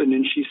 what happened?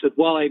 And she said,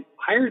 well, I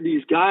hired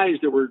these guys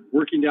that were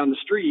working down the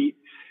street.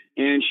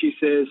 And she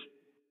says,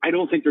 I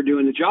don't think they're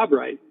doing the job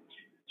right.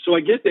 So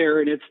I get there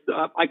and it's,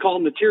 I call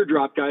them the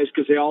teardrop guys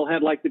because they all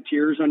had the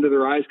tears under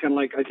their eyes, kind of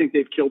I think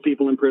they've killed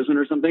people in prison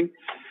or something,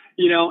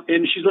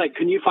 and she's like,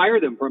 can you fire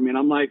them for me? And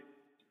I'm like,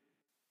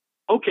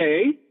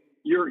 okay.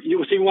 You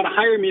want to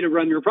hire me to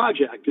run your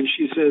project? And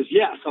she says,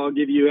 yes, I'll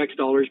give you X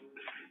dollars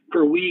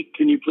per week.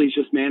 Can you please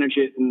just manage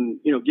it and,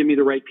 give me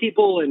the right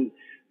people and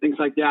things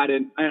like that.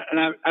 And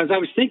as I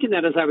was thinking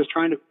that, as I was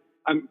trying to,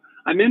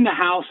 I'm in the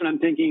house and I'm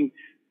thinking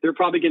they're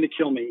probably going to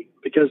kill me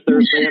because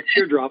they have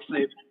teardrops and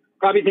they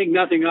probably think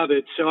nothing of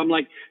it. So I'm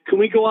like, can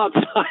we go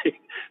outside?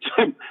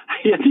 So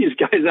I get these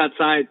guys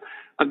outside.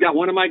 I've got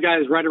one of my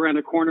guys right around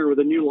the corner with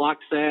a new lock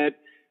set,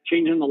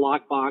 changing the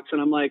lock box.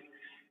 And I'm like,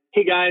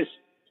 hey guys,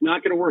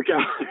 not going to work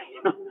out.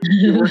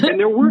 And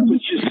their work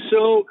was just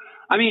so,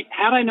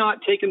 had I not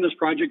taken this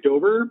project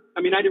over,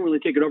 I didn't really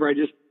take it over. I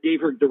just gave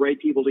her the right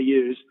people to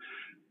use.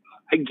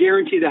 I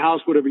guarantee the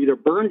house would have either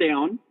burned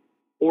down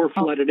or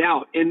flooded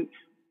out. And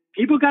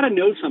people got to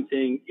know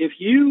something. If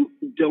you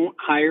don't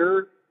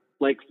hire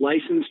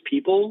licensed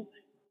people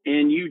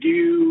and you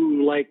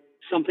do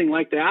something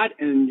like that,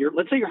 and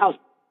let's say your house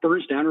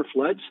burns down or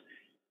floods,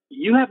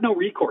 you have no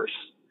recourse.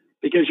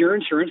 Because your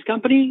insurance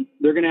company,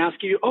 they're going to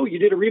ask you, oh, you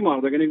did a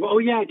remodel. They're going to go, oh,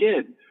 yeah, I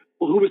did.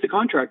 Well, who was the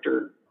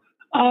contractor?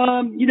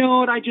 You know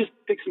what? I just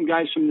picked some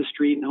guys from the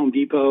street in Home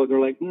Depot.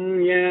 They're like,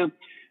 yeah,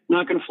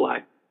 not going to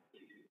fly.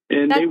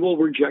 And they will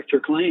reject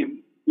your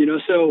claim.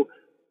 So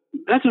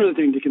that's another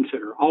thing to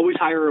consider. Always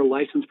hire a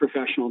licensed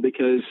professional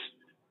because,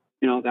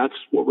 that's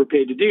what we're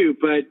paid to do.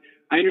 But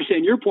I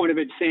understand your point of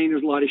it saying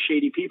there's a lot of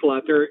shady people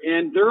out there,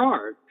 and there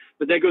are.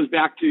 But that goes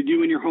back to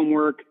doing your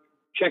homework,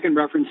 checking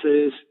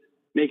references,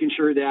 making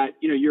sure that,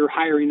 you're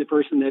hiring the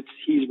person that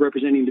he's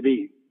representing to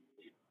be.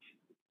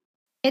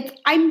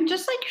 I'm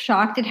just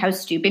shocked at how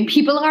stupid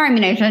people are.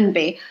 I shouldn't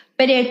be,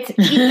 but it's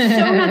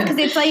so nuts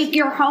because it's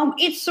your home.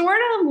 It's sort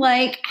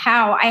of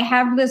how I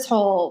have this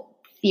whole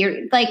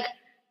theory,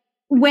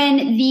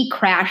 when the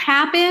crash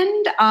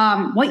happened,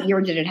 what year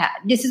did it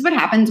happen? This is what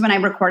happens when I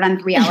record on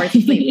 3 hours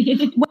of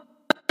sleep.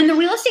 When the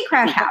real estate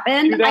crash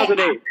happened,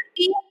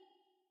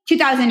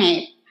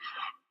 2008.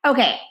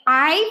 Okay,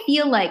 I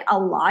feel like a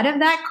lot of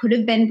that could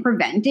have been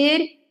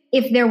prevented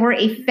if there were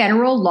a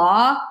federal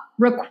law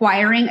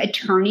requiring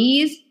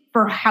attorneys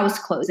for house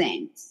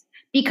closings.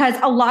 Because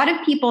a lot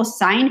of people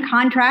signed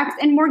contracts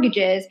and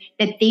mortgages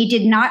that they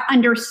did not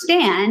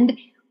understand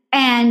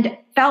and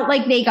felt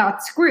like they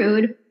got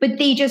screwed, but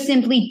they just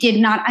simply did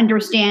not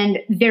understand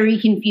very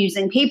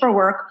confusing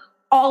paperwork,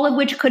 all of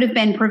which could have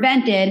been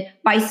prevented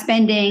by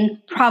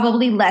spending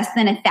probably less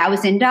than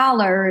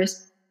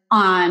 $1,000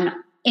 on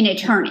an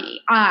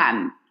attorney.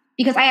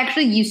 Because I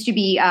actually used to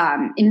be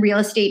in real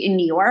estate in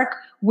New York,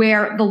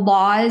 where the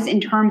laws in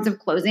terms of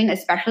closing,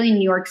 especially in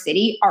New York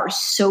City, are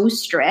so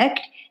strict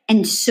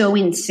and so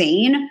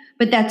insane.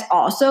 But that's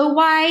also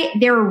why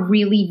there are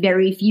really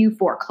very few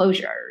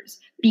foreclosures,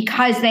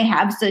 because they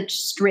have such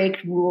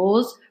strict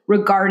rules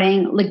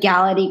regarding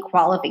legality,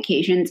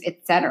 qualifications,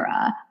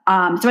 etc.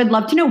 So I'd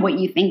love to know what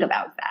you think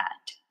about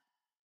that.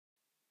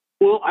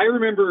 Well, I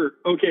remember,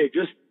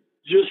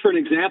 just for an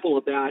example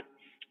of that,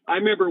 I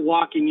remember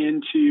walking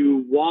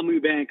into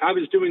WAMU Bank. I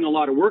was doing a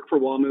lot of work for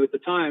WAMU at the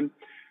time,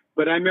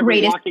 but I remember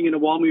walking into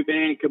WAMU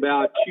Bank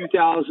about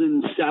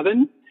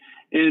 2007,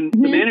 and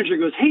the manager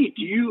goes, "Hey,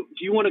 do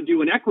you want to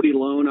do an equity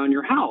loan on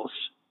your house?"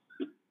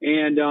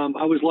 And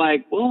I was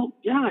like, "Well,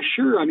 yeah,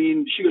 sure." I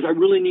mean, she goes, "I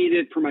really need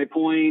it for my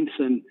points."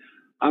 And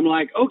I'm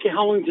like, "Okay,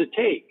 how long does it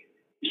take?"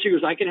 She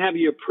goes, "I can have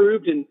you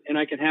approved and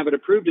I can have it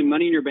approved and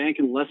money in your bank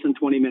in less than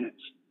 20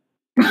 minutes.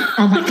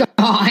 Oh my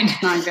God.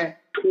 Not good.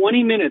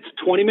 20 minutes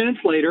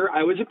later,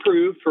 I was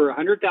approved for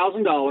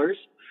 $100,000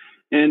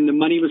 and the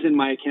money was in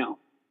my account.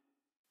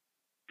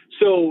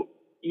 So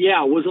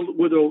yeah, were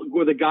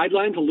the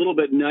guidelines a little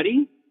bit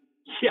nutty?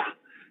 Yeah,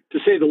 to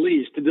say the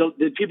least.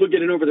 Did people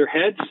get in over their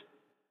heads?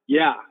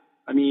 Yeah.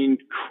 I mean,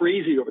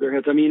 crazy over their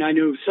heads. I mean, I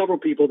knew several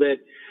people that,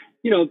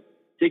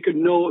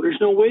 there's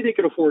no way they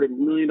could afford $1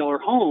 million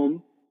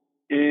home.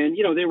 And,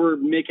 they were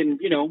making,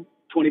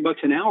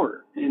 $20 an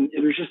hour. And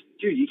it was just,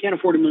 dude, you can't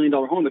afford $1 million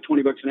home at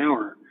 $20 an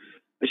hour.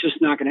 It's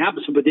just not going to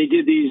happen. So, but they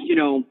did these,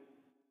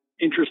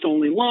 interest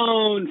only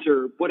loans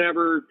or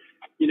whatever,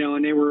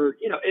 and they were,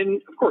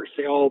 and of course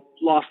they all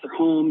lost their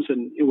homes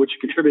and which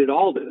contributed to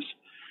all this.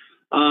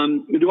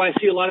 Do I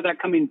see a lot of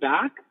that coming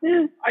back?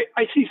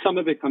 I see some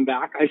of it come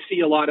back. I see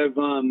a lot of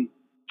the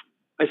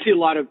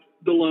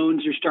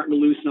loans are starting to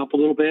loosen up a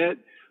little bit.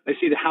 I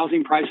see the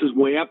housing prices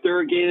way up there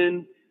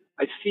again.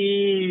 I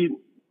see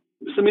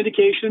some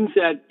indications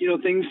that,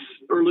 things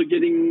are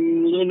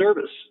getting a little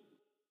nervous.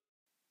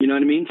 You know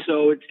what I mean?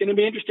 So it's going to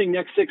be interesting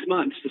next 6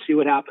 months to see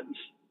what happens.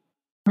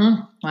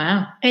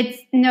 Wow.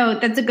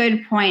 That's a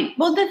good point.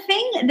 Well, the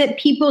thing that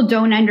people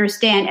don't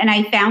understand, and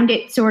I found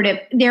it it's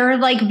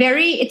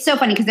so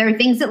funny because there are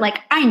things that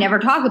I never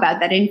talk about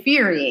that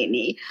infuriate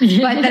me,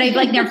 but that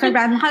I've never talked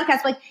about in the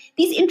podcast. Like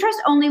these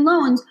interest only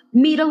loans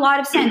made a lot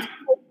of sense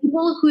for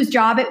people whose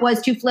job it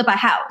was to flip a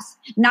house,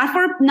 not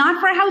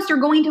for a house you're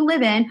going to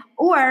live in,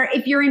 or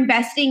if you're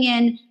investing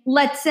in,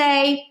 let's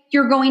say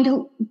you're going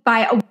to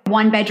buy a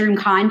 1-bedroom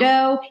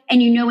condo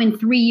and in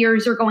 3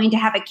 years you're going to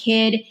have a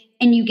kid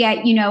and you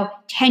get,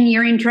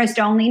 10-year interest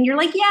only. And you're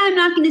like, yeah, I'm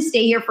not going to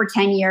stay here for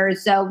 10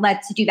 years. So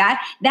let's do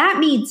that. That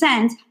made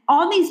sense.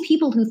 All these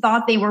people who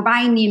thought they were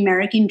buying the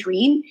American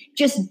dream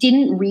just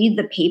didn't read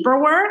the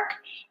paperwork.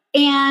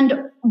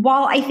 And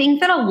while I think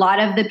that a lot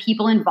of the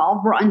people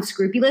involved were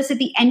unscrupulous, at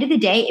the end of the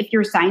day, if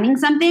you're signing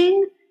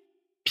something,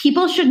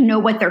 people should know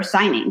what they're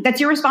signing. That's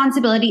your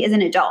responsibility as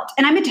an adult.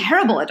 And I'm a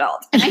terrible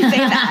adult. And I say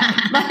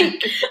that.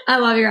 I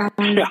love your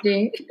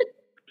honesty.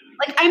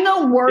 I'm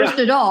the worst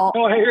adult.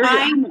 Oh, I hear you.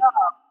 I know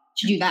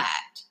to do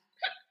that.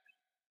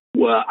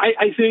 Well,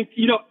 I think,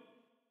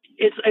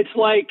 it's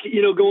like,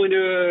 going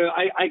to,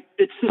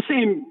 it's the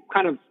same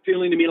kind of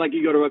feeling to me, like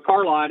you go to a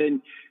car lot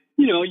and,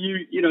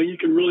 you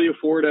can really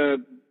afford a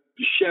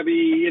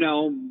Chevy,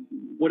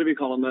 what do we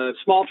call them? A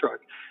small truck.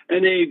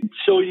 And they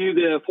show you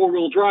the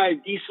 4-wheel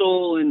drive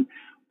diesel and,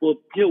 well,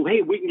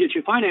 hey, we can get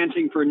you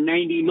financing for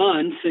 90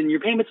 months and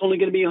your payment's only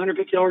going to be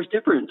 $150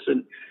 difference.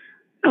 And,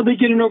 they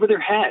get in over their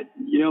head.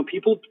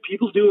 People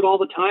do it all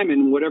the time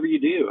in whatever you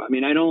do. I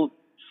mean,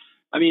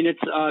 it's,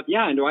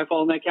 and do I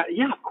fall in that cat?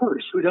 Yeah, of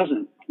course. Who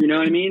doesn't? You know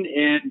what I mean?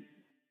 And,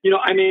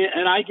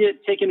 and I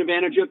get taken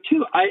advantage of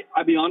too.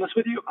 I'll be honest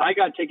with you. I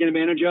got taken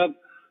advantage of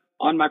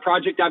on my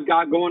project I've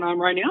got going on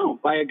right now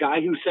by a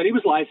guy who said he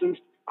was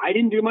licensed. I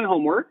didn't do my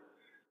homework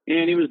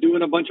and he was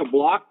doing a bunch of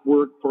block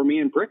work for me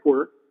and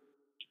brickwork.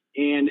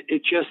 And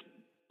it just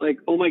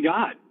oh my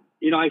God.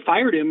 I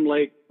fired him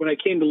when I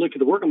came to look at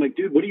the work. I'm like,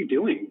 dude, what are you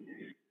doing?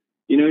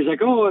 He's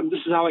like, oh, this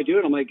is how I do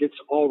it. I'm like, it's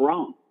all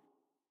wrong.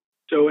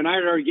 So, and I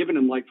had already given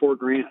him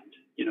 $4,000,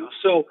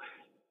 So,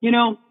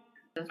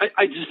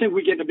 I just think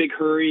we get in a big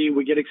hurry.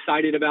 We get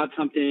excited about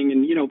something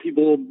and,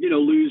 people,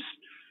 lose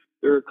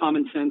their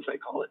common sense, I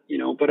call it,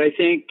 But I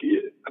think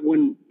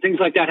when things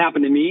like that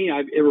happen to me,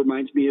 it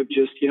reminds me of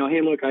just,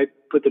 hey, look, I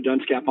put the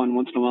dunce cap on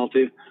once in a while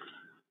too.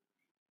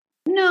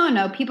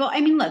 No,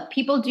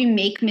 people do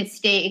make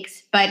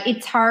mistakes, but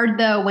it's hard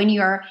though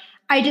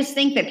I just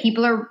think that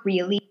people are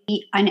really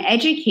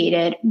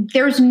uneducated.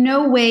 There's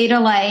no way to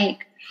I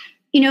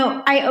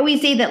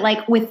always say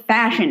that with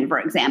fashion, for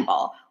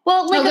example.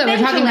 Well, we're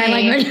talking my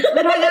language.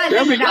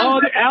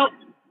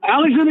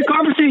 Allie's in the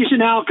conversation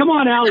now. Come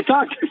on, Allie,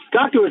 talk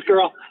to us,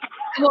 girl.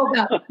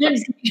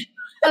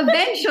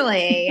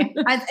 eventually,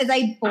 as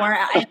I bore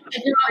out.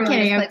 I'm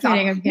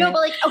kidding. No,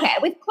 but like, okay,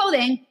 with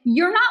clothing,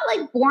 you're not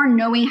like born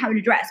knowing how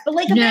to dress, but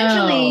like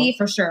eventually,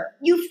 for sure,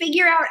 you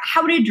figure out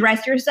how to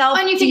dress yourself,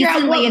 and you figure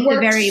out what at works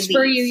the very least.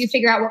 for you. You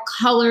figure out what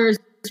colors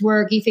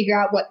work. You figure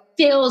out what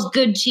feels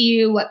good to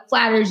you, what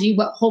flatters you,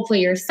 what hopefully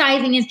your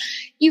sizing is.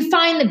 You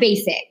find the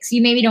basics.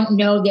 You maybe don't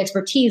know the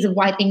expertise of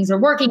why things are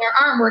working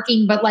or aren't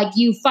working, but like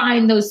you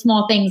find those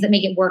small things that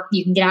make it work.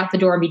 You can get out the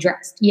door and be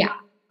dressed. Yeah.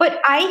 But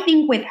I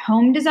think with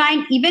home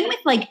design, even with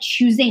like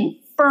choosing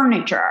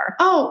furniture.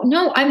 Oh,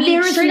 no. I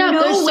mean, straight up,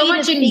 there's so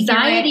much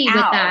anxiety with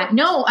that.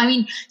 No, I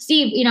mean,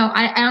 Steve,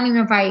 I don't even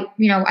know if I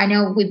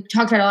know we've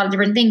talked about a lot of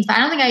different things, but I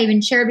don't think I even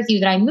shared with you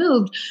that I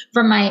moved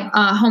from my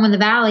home in the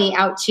Valley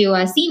out to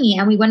Simi,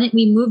 and we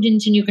moved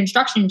into new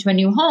construction, into a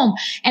new home.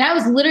 And I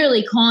was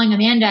literally calling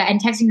Amanda and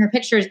texting her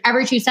pictures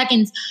every 2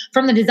 seconds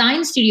from the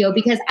design studio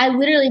because I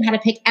literally had to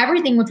pick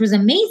everything, which was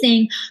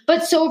amazing,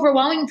 but so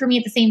overwhelming for me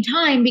at the same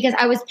time because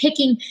I was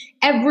picking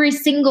every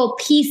single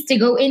piece to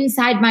go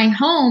inside my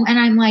home. And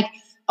I'm like,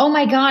 oh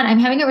my God, I'm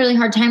having a really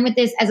hard time with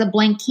this as a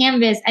blank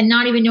canvas and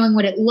not even knowing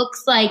what it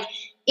looks like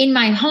in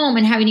my home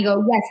and having to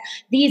go, yes,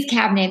 these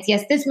cabinets,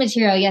 yes, this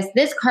material, yes,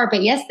 this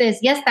carpet, yes, this,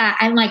 yes, that.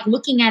 I'm like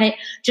looking at it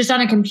just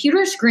on a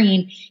computer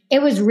screen.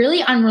 It was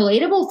really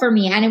unrelatable for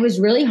me and it was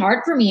really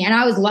hard for me. And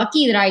I was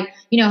lucky that I,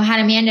 had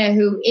Amanda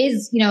who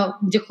is,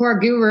 decor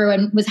guru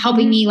and was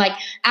helping me like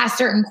ask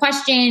certain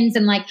questions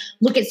and like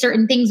look at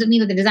certain things with me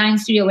that the design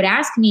studio would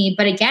ask me.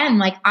 But again,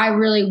 like I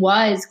really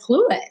was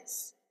clueless.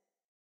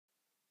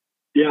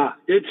 Yeah,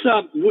 it's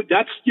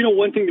that's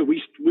one thing that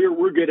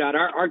we're good at.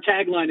 Our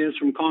tagline is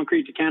from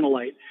concrete to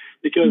candlelight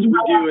because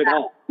we do it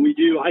all. We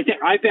do. I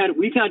think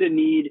we found a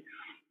need.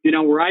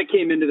 Where I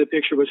came into the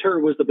picture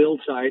was the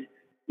build side.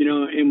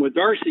 And with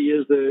Darcy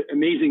is the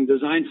amazing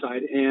design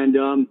side,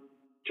 and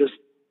just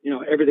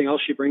everything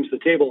else she brings to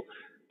the table.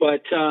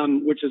 But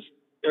which is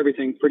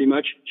everything pretty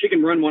much. She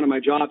can run one of my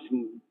jobs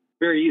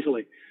very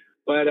easily.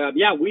 But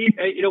yeah, we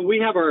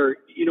have our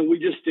we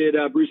just did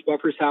Bruce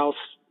Buffer's house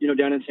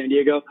down in San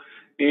Diego.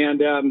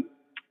 And,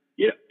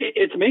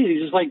 it's amazing. He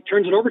just like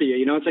turns it over to you.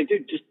 It's like,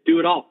 dude, just do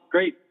it all.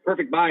 Great.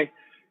 Perfect. Bye.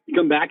 You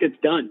come back. It's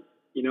done.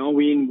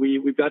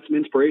 We've got some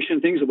inspiration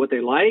things of what they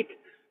like,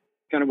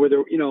 kind of where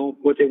they're,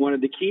 what they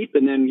wanted to keep.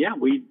 And then, yeah,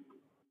 we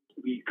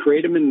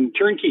create them in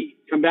turnkey,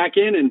 come back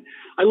in. And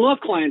I love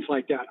clients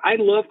like that. I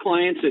love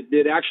clients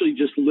that actually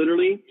just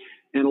literally,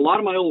 and a lot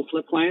of my old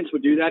flip clients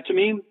would do that to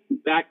me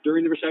back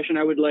during the recession.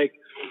 I would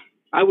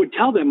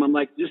tell them, I'm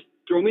like, just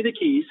throw me the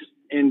keys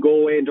and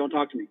go away and don't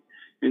talk to me.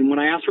 And when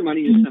I asked for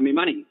money, just send me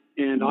money.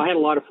 And I had a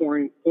lot of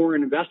foreign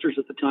investors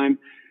at the time,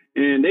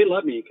 and they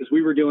loved me because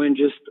we were doing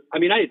I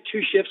had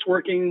 2 shifts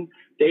working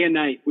day and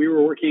night. We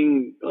were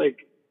working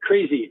like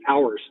crazy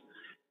hours.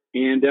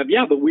 And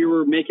but we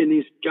were making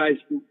these guys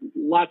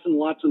lots and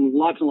lots and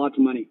lots and lots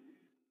of money.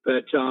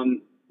 But,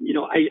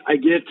 I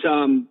get,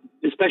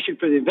 especially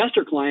for the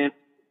investor client,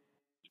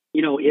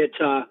 I've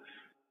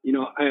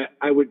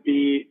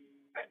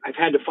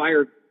had to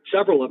fire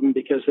several of them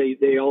because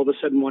they all of a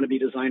sudden want to be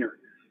designer.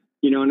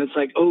 And it's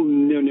like, oh,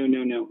 no,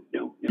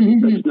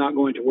 that's not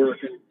going to work.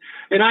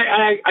 And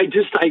I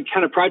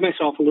kind of pride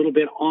myself a little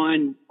bit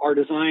on our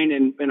design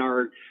and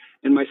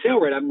my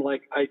sale rate. I'm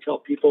like, I tell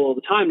people all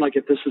the time, like,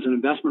 if this is an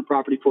investment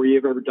property for you,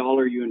 every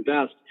dollar you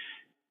invest,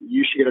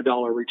 you should get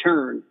 $1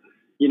 return.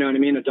 You know what I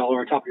mean? $1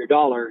 on top of your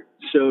dollar.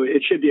 So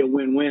it should be a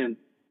win-win.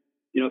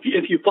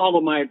 If you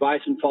follow my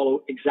advice and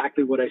follow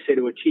exactly what I say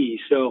to a T.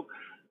 So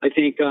I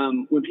think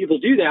when people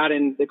do that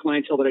and the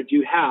clientele that I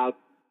do have,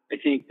 I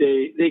think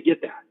they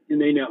get that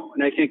and they know.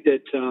 And I think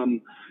that,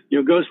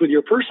 goes with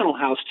your personal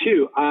house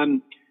too.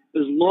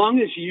 As long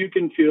as you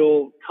can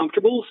feel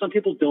comfortable, some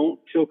people don't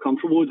feel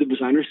comfortable with the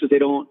designers because they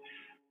don't,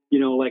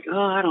 like, oh,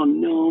 I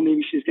don't know,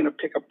 maybe she's going to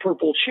pick a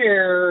purple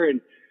chair.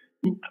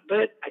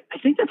 But I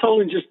think that's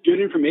all in just good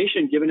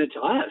information given it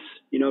to us.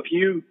 If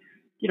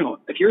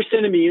you're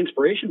sending me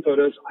inspiration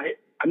photos,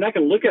 I'm not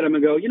going to look at them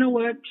and go, you know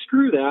what,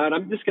 screw that.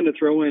 I'm just going to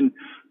throw in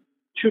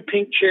 2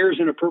 pink chairs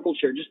and a purple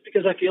chair just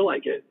because I feel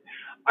like it.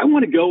 I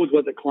want to go with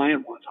what the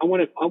client wants. I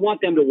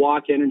want them to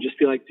walk in and just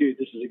be like, dude,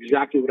 this is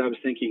exactly what I was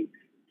thinking.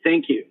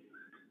 Thank you.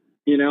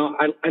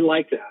 I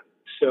like that.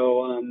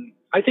 So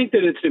I think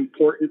that it's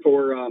important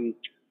for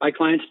my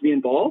clients to be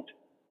involved.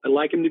 I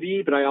like them to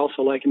be, but I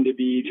also like them to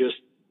be just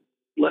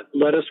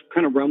let us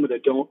kind of run with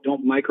it.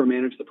 Don't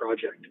micromanage the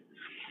project.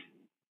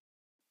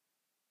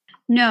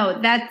 No,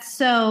 that's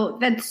so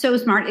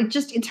smart.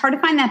 It's hard to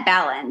find that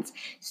balance.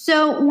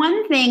 So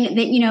one thing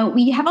that,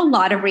 we have a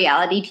lot of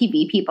reality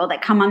TV people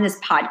that come on this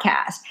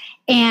podcast,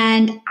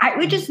 and I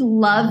would just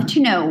love to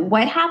know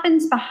what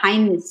happens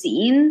behind the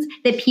scenes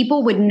that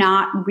people would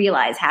not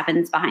realize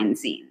happens behind the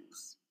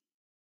scenes.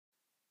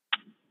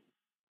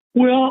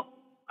 Well,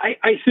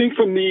 I think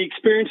from the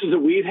experiences that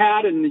we've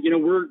had, and,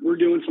 we're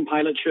doing some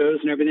pilot shows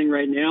and everything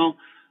right now.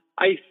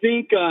 I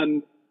think our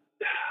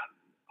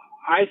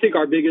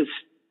biggest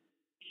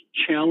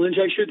challenge,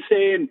 I should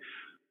say, and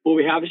what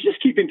we have is just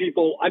keeping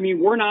people. I mean,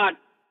 we're not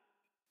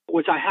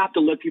which I have to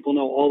let people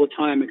know all the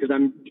time because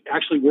I'm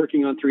actually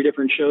working on 3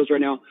 different shows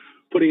right now,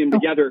 putting them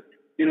together.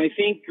 And I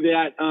think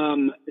that,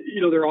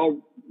 they're all,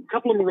 a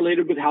couple of them are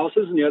related with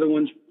houses and the other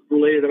one's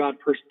related about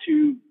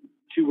two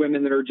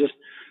women that are just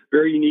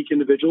very unique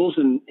individuals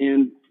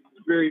and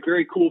very,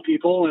 very cool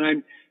people.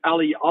 And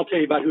Allie, I'll tell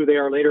you about who they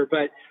are later,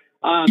 but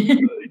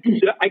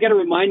I got to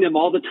remind them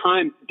all the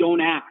time,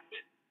 don't act.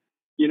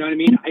 You know what I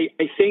mean?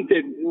 I think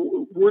that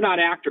we're not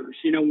actors,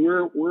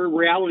 we're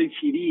reality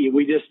TV.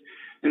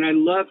 And I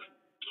love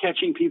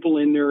catching people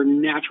in their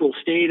natural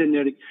state. And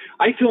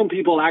I film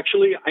people I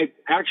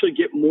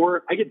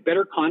get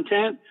better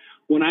content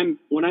when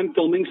I'm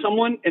filming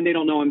someone and they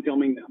don't know I'm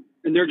filming them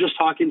and they're just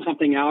talking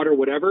something out or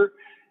whatever.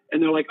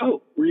 And they're like,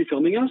 oh, were you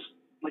filming us?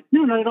 I'm like,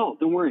 no, not at all.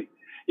 Don't worry.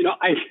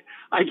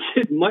 I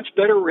get much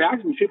better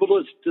reactions.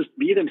 People just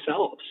be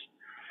themselves,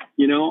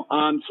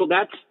 so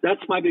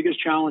that's my biggest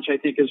challenge, I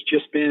think, has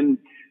just been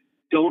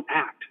don't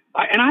act.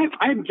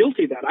 I'm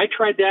guilty of that. I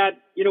tried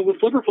that, with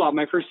Flipper Flop,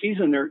 my first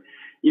season there,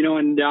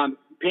 and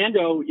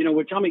Pando,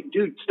 would tell me,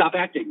 dude, stop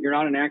acting. You're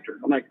not an actor.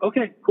 I'm like,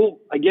 okay, cool.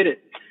 I get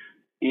it.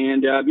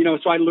 And,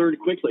 so I learned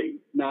quickly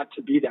not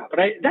to be that. But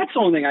that's the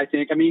only thing I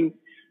think. I mean,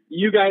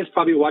 you guys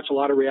probably watch a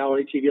lot of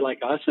reality TV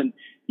like us, and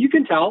you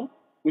can tell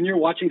when you're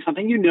watching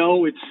something,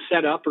 it's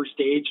set up or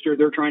staged or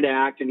they're trying to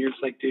act, and you're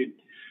just like, dude,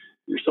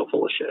 you're so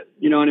full of shit.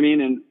 You know what I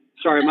mean? And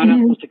sorry, am I not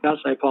supposed to cuss?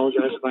 I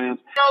apologize if I am.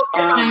 No,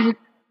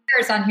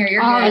 you're on here.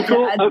 You're good.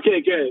 Cool.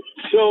 Okay, good.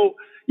 So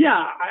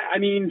yeah, I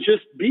mean,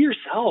 just be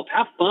yourself,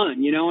 have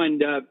fun,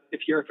 and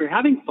if you're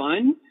having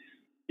fun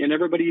and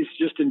everybody's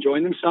just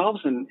enjoying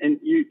themselves, and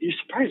you're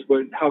surprised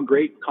how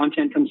great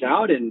content comes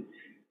out, and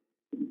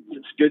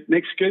it's good,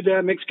 makes good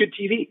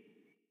TV.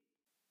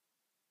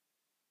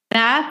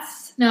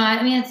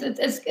 I mean,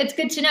 it's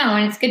good to know,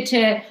 and it's good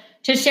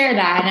to share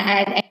that.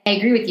 And I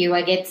agree with you.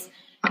 Like it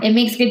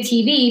makes good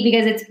TV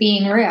because it's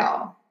being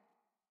real.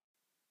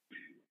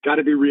 Got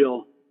to be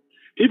real.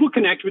 People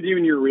connect with you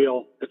and you're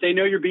real. If they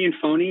know you're being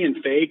phony and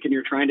fake and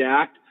you're trying to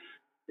act,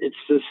 it's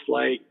just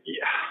like,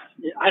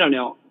 I don't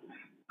know.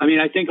 I mean,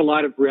 I think a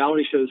lot of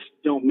reality shows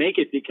don't make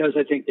it because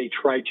I think they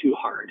try too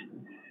hard.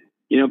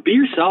 Be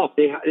yourself.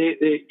 They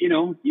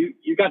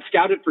you got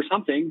scouted for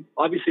something.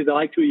 Obviously, they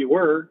liked who you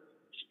were.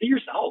 Just be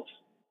yourself.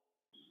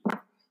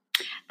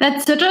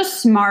 That's such a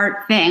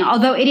smart thing.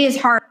 Although it is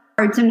hard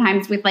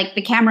sometimes with like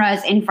the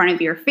cameras in front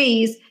of your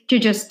face to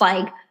just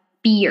like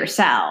be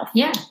yourself.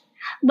 Yeah.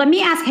 Let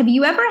me ask, have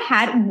you ever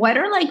had, what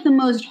are like the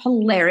most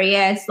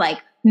hilarious, like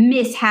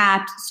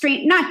mishaps,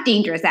 not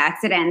dangerous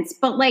accidents,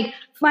 but like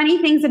funny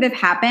things that have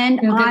happened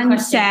on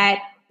set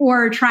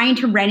or trying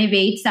to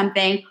renovate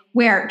something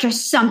where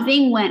just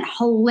something went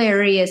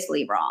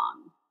hilariously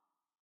wrong?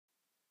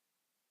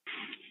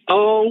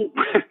 Oh,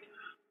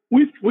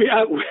 we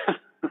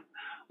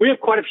have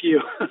quite a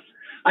few.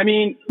 I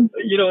mean,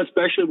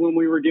 especially when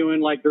we were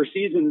doing like their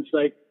seasons,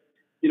 like,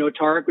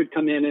 Tarek would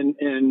come in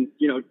and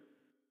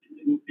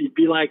he'd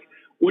be like,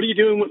 what are you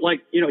doing with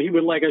like, he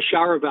would like a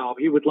shower valve.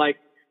 He would like,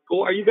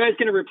 oh, are you guys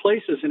going to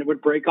replace this? And it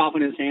would break off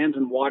in his hands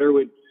and water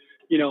would,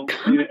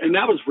 and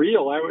that was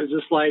real. I was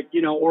just like,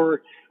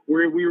 or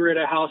we were at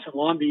a house in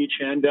Long Beach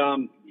and,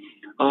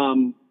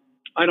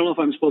 I don't know if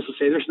I'm supposed to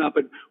say this or not,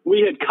 but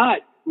we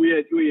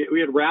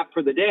had wrapped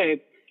for the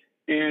day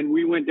and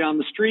we went down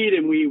the street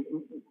and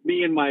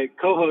me and my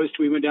co-host,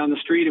 we went down the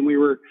street and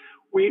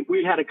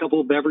we had a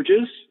couple of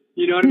beverages,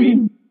 you know what I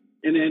mean?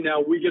 And then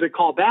we get a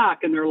call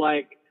back and they're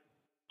like,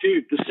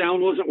 dude, the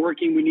sound wasn't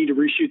working. We need to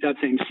reshoot that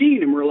same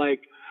scene. And we're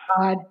like,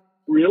 God.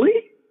 Really?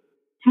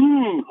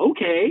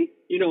 Okay.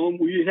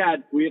 We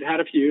had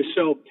a few.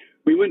 So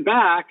we went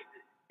back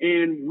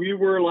and we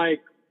were like,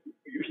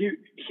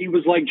 he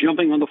was like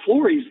jumping on the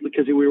floor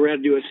because we were had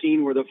to do a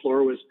scene where the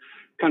floor was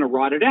kind of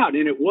rotted out,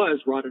 and it was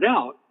rotted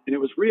out and it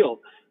was real.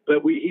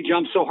 But he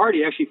jumped so hard,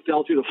 he actually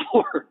fell through the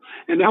floor,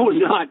 and that was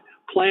not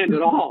planned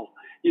at all,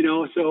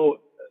 so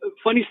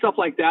funny stuff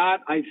like that.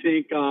 I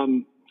think,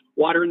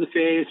 water in the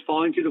face,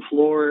 falling through the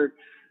floor,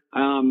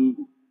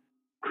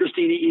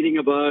 Christina eating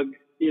a bug,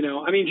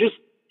 I mean, just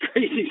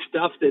crazy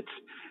stuff that's,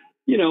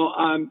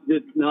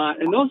 that's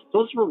not, and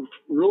those were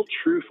real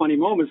true funny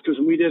moments. Cause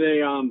when we did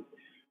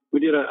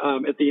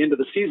at the end of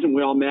the season,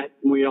 we all met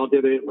and we all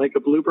did a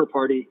blooper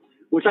party,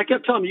 which I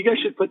kept telling them, you guys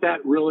should put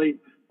that really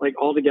like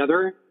all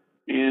together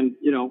and,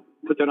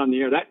 put that on the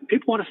air. That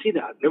people want to see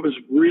that. It was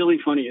really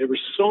funny. There were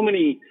so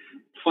many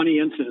funny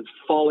incidents,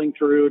 falling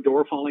through,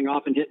 door falling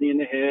off and hitting me in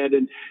the head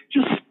and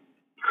just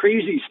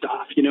crazy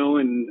stuff,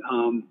 and,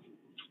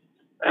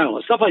 I don't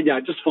know, stuff like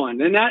that, just fun.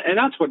 And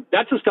that's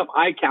the stuff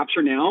I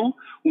capture now.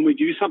 When we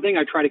do something,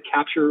 I try to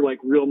capture like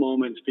real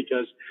moments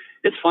because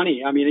it's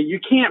funny. I mean, you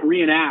can't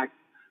reenact,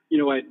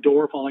 a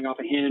door falling off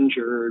a hinge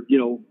or,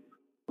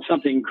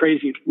 something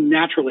crazy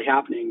naturally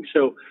happening.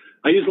 So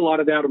I use a lot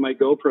of that on my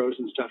GoPros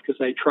and stuff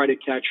because I try to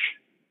catch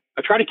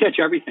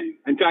everything.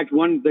 In fact,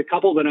 the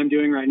couple that I'm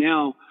doing right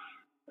now,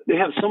 they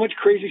have so much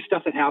crazy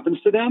stuff that happens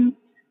to them.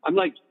 I'm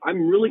like,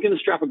 I'm really going to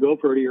strap a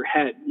GoPro to your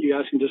head. You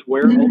guys can just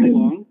wear it all day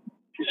long.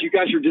 because you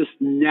guys are just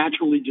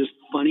naturally just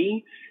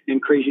funny,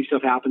 and crazy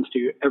stuff happens to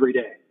you every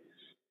day.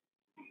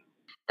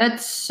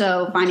 That's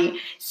so funny.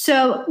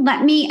 So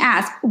let me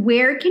ask,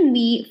 where can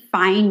we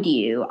find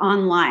you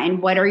online?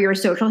 What are your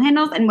social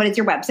handles and what is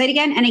your website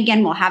again? And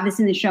again, we'll have this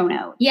in the show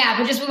notes. Yeah,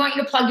 but we want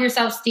you to plug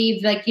yourself,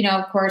 Steve, like,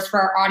 of course, for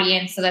our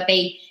audience so that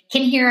they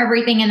can hear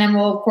everything. And then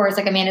we'll, of course,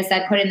 like Amanda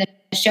said, put in the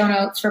show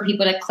notes for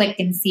people to click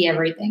and see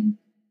everything.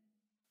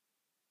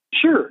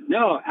 Sure.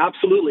 No,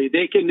 absolutely.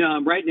 They can,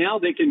 right now,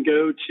 they can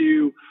go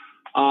to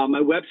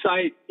my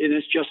website, and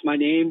it's just my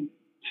name,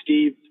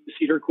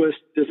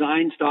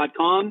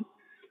 SteveCederquistDesigns.com.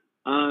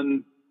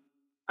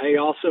 I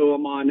also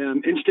am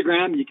on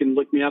Instagram. You can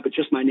look me up. It's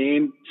just my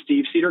name,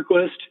 Steve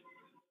Cederquist.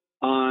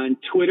 On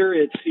Twitter,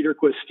 it's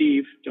Cederquist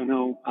Steve. Don't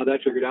know how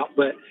that figured out,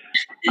 but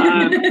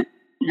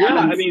yeah,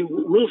 I mean,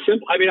 real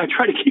simple. I mean, I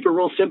try to keep it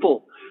real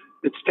simple.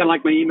 It's kind of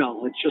like my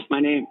email. It's just my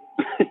name,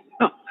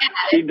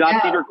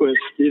 Steve.Cederquist.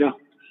 Yeah,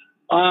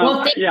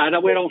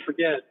 that way I don't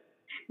forget.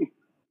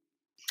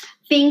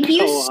 Thank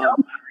you so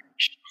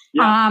much.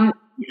 Yeah.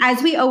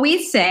 As we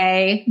always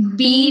say,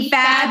 be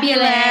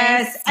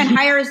fabulous and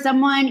hire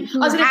someone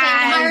who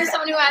hire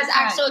someone who has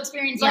actual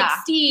experience like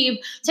Steve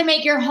to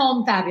make your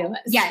home fabulous.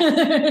 Yes.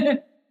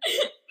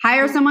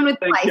 Hire someone with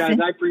Thanks, license.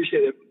 guys. I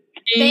appreciate it.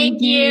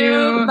 Thank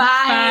you.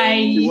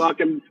 Bye. You're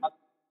welcome.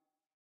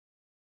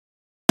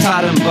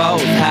 Taught them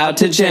both how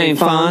to Jane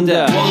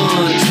Fonda. 1, 2,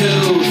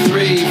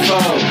 3, 4.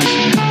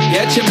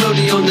 Get your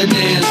booty on the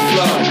dance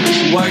floor.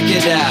 Work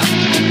it out.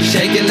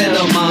 Shake it,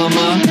 little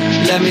mama.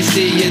 Let me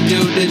see you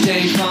do the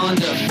Jane Fonda.